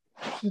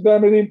 Ще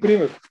дам един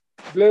пример.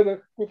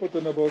 Гледах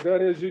Купата на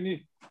България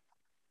жени.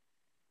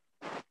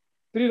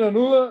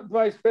 3-0,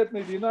 25 на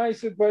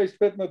 11,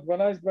 25 на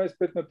 12,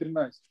 25 на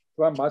 13.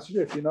 Това матч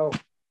ли е финал?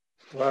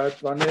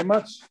 Това не е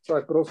матч. Това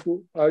е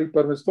просто... и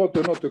първенството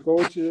е едно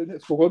такова, че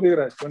с кого да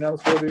играеш. Това няма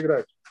с кого да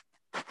играеш.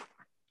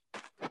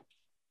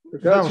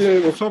 Така,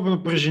 че...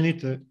 Особено при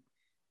жените.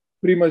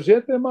 При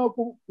мъжете е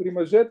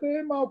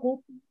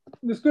малко...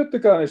 Не стоят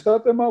така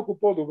нещата, е малко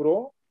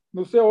по-добро,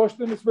 но все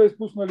още не сме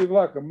изпуснали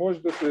влака.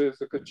 Може да се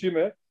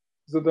закачиме,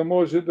 за да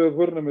може да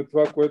върнем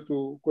това,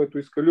 което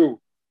иска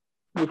Любо.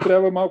 Но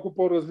трябва малко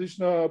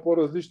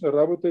по-различна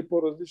работа и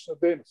по-различна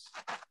дейност.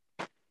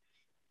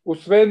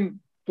 Освен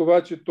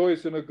това, че той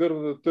се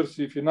нагърва да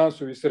търси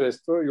финансови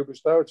средства и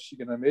обещава, че ще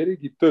ги намери,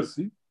 ги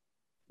търси,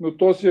 но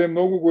то си е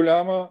много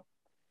голяма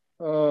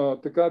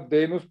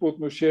дейност по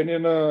отношение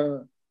на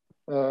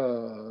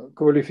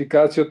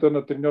квалификацията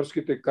на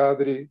треньорските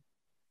кадри,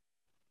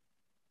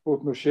 по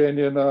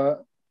отношение на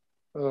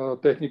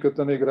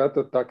техниката на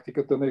играта,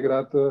 тактиката на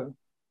играта,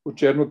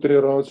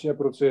 учебно-тренировъчния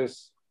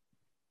процес,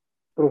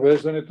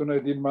 провеждането на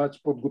един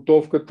матч,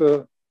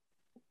 подготовката,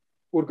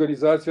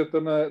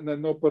 организацията на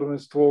едно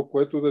първенство,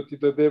 което да ти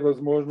даде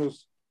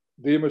възможност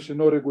да имаш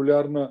едно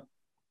регулярна,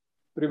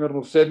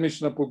 примерно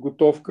седмична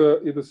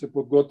подготовка и да се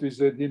подготвиш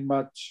за един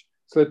матч.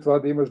 След това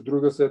да имаш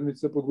друга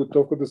седмица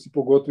подготовка, да се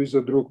подготвиш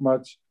за друг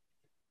матч.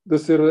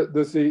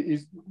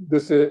 Да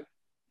се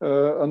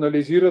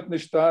анализират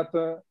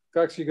нещата,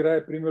 как се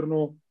играе,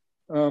 примерно,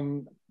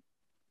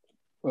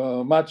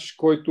 матч,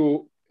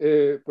 който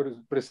е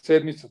през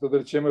седмицата, да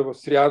речем в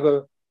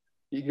сряда,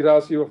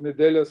 играл си в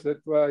неделя,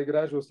 след това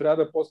играеш в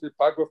сряда, после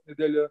пак в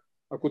неделя.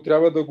 Ако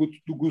трябва да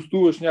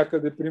гостуваш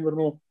някъде,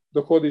 примерно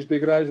да ходиш да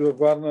играеш във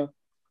Варна,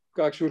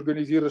 как ще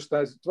организираш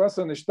тази. Това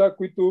са неща,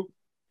 които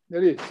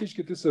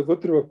всичките са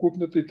вътре в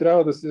кухнята и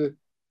трябва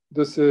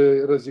да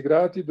се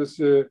разиграват и да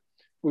се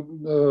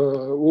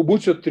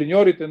обучат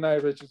треньорите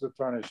най-вече за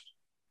това нещо.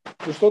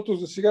 Защото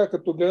за сега,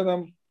 като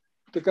гледам,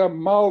 така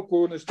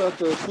малко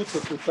нещата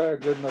куцат от тая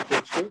гледна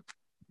точка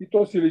и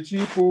то се личи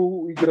и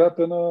по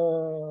играта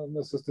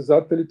на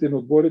състезателите и на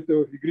отборите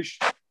в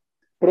игрище.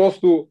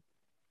 Просто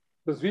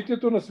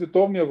развитието на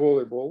световния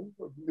волейбол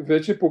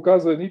вече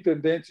показва едни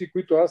тенденции,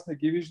 които аз не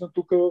ги виждам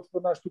тук в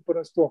нашето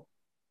първенство.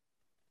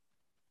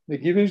 Не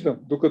ги виждам.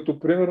 Докато,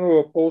 примерно,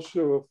 в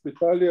Полша, в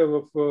Италия,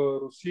 в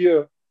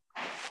Русия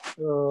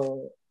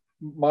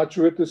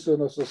мачовете са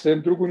на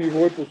съвсем друго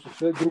ниво и по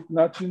съвсем друг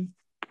начин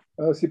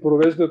си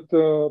провеждат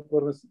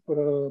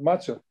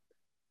матча.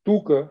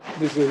 Тук,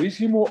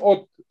 независимо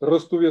от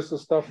ръстовия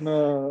състав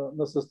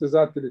на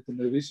състезателите,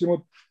 независимо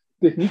от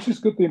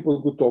техническата им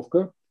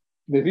подготовка,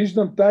 не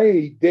виждам тая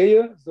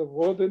идея за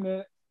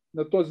водене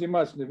на този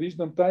матч. Не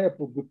виждам тая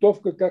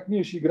подготовка, как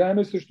ние ще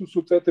играем срещу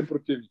съответен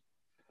противник.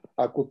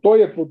 Ако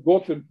той е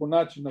подготвен по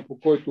начина, по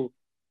който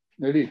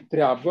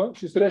трябва,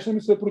 ще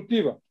срещнем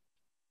съпротива.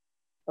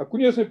 Ако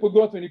ние сме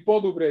подготвени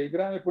по-добре,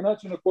 играем по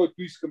начина, който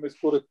искаме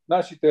според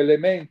нашите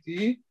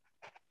елементи,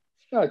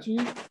 значи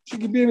ще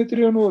ги биеме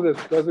 3-0,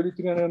 дето казали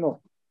 3-1.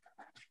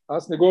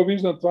 Аз не го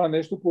виждам това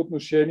нещо по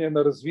отношение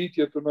на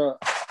развитието на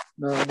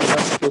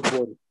нашите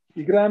отбори.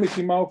 Играем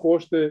си малко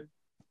още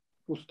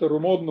по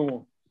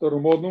старомодному,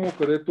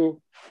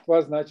 където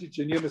това значи,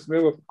 че ние не сме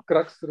в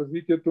крак с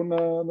развитието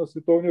на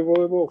световния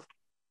волейбол.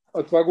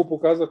 А това го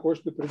показах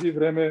още преди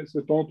време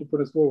световното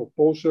първенство в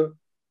Полша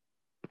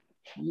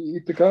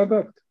и така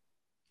нататък.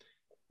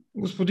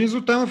 Господин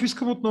Златанов,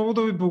 искам отново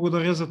да ви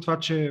благодаря за това,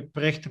 че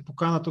приехте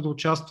поканата да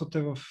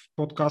участвате в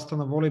подкаста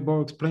на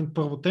Volleyball Explained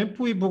Първо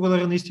темпо и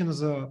благодаря наистина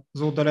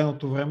за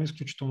отделеното време,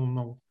 изключително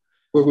много.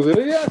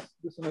 Благодаря и аз.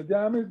 Да се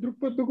надяваме друг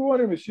път да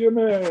говорим. Ще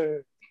имаме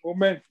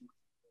моменти.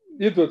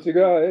 Идва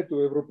сега, ето,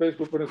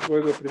 Европейско първенство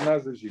идва при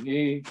нас за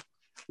жени,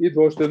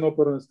 идва още едно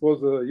първенство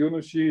за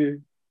юноши.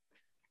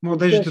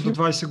 Младежите до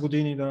 20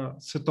 години, да.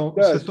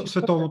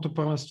 Световното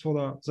първенство,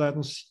 да,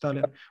 заедно с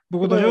Италия.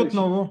 Благодаря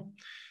отново.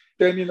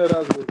 Теми на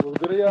разговор.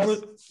 Благодаря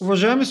аз.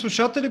 Уважаеми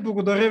слушатели,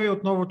 благодаря ви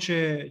отново,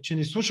 че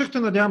ни слушахте.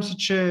 Надявам се,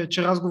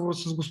 че разговорът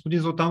с господин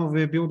Златанов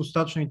ви е бил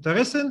достатъчно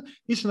интересен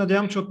и се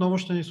надявам, че отново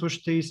ще ни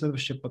слушате и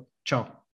следващия път. Чао!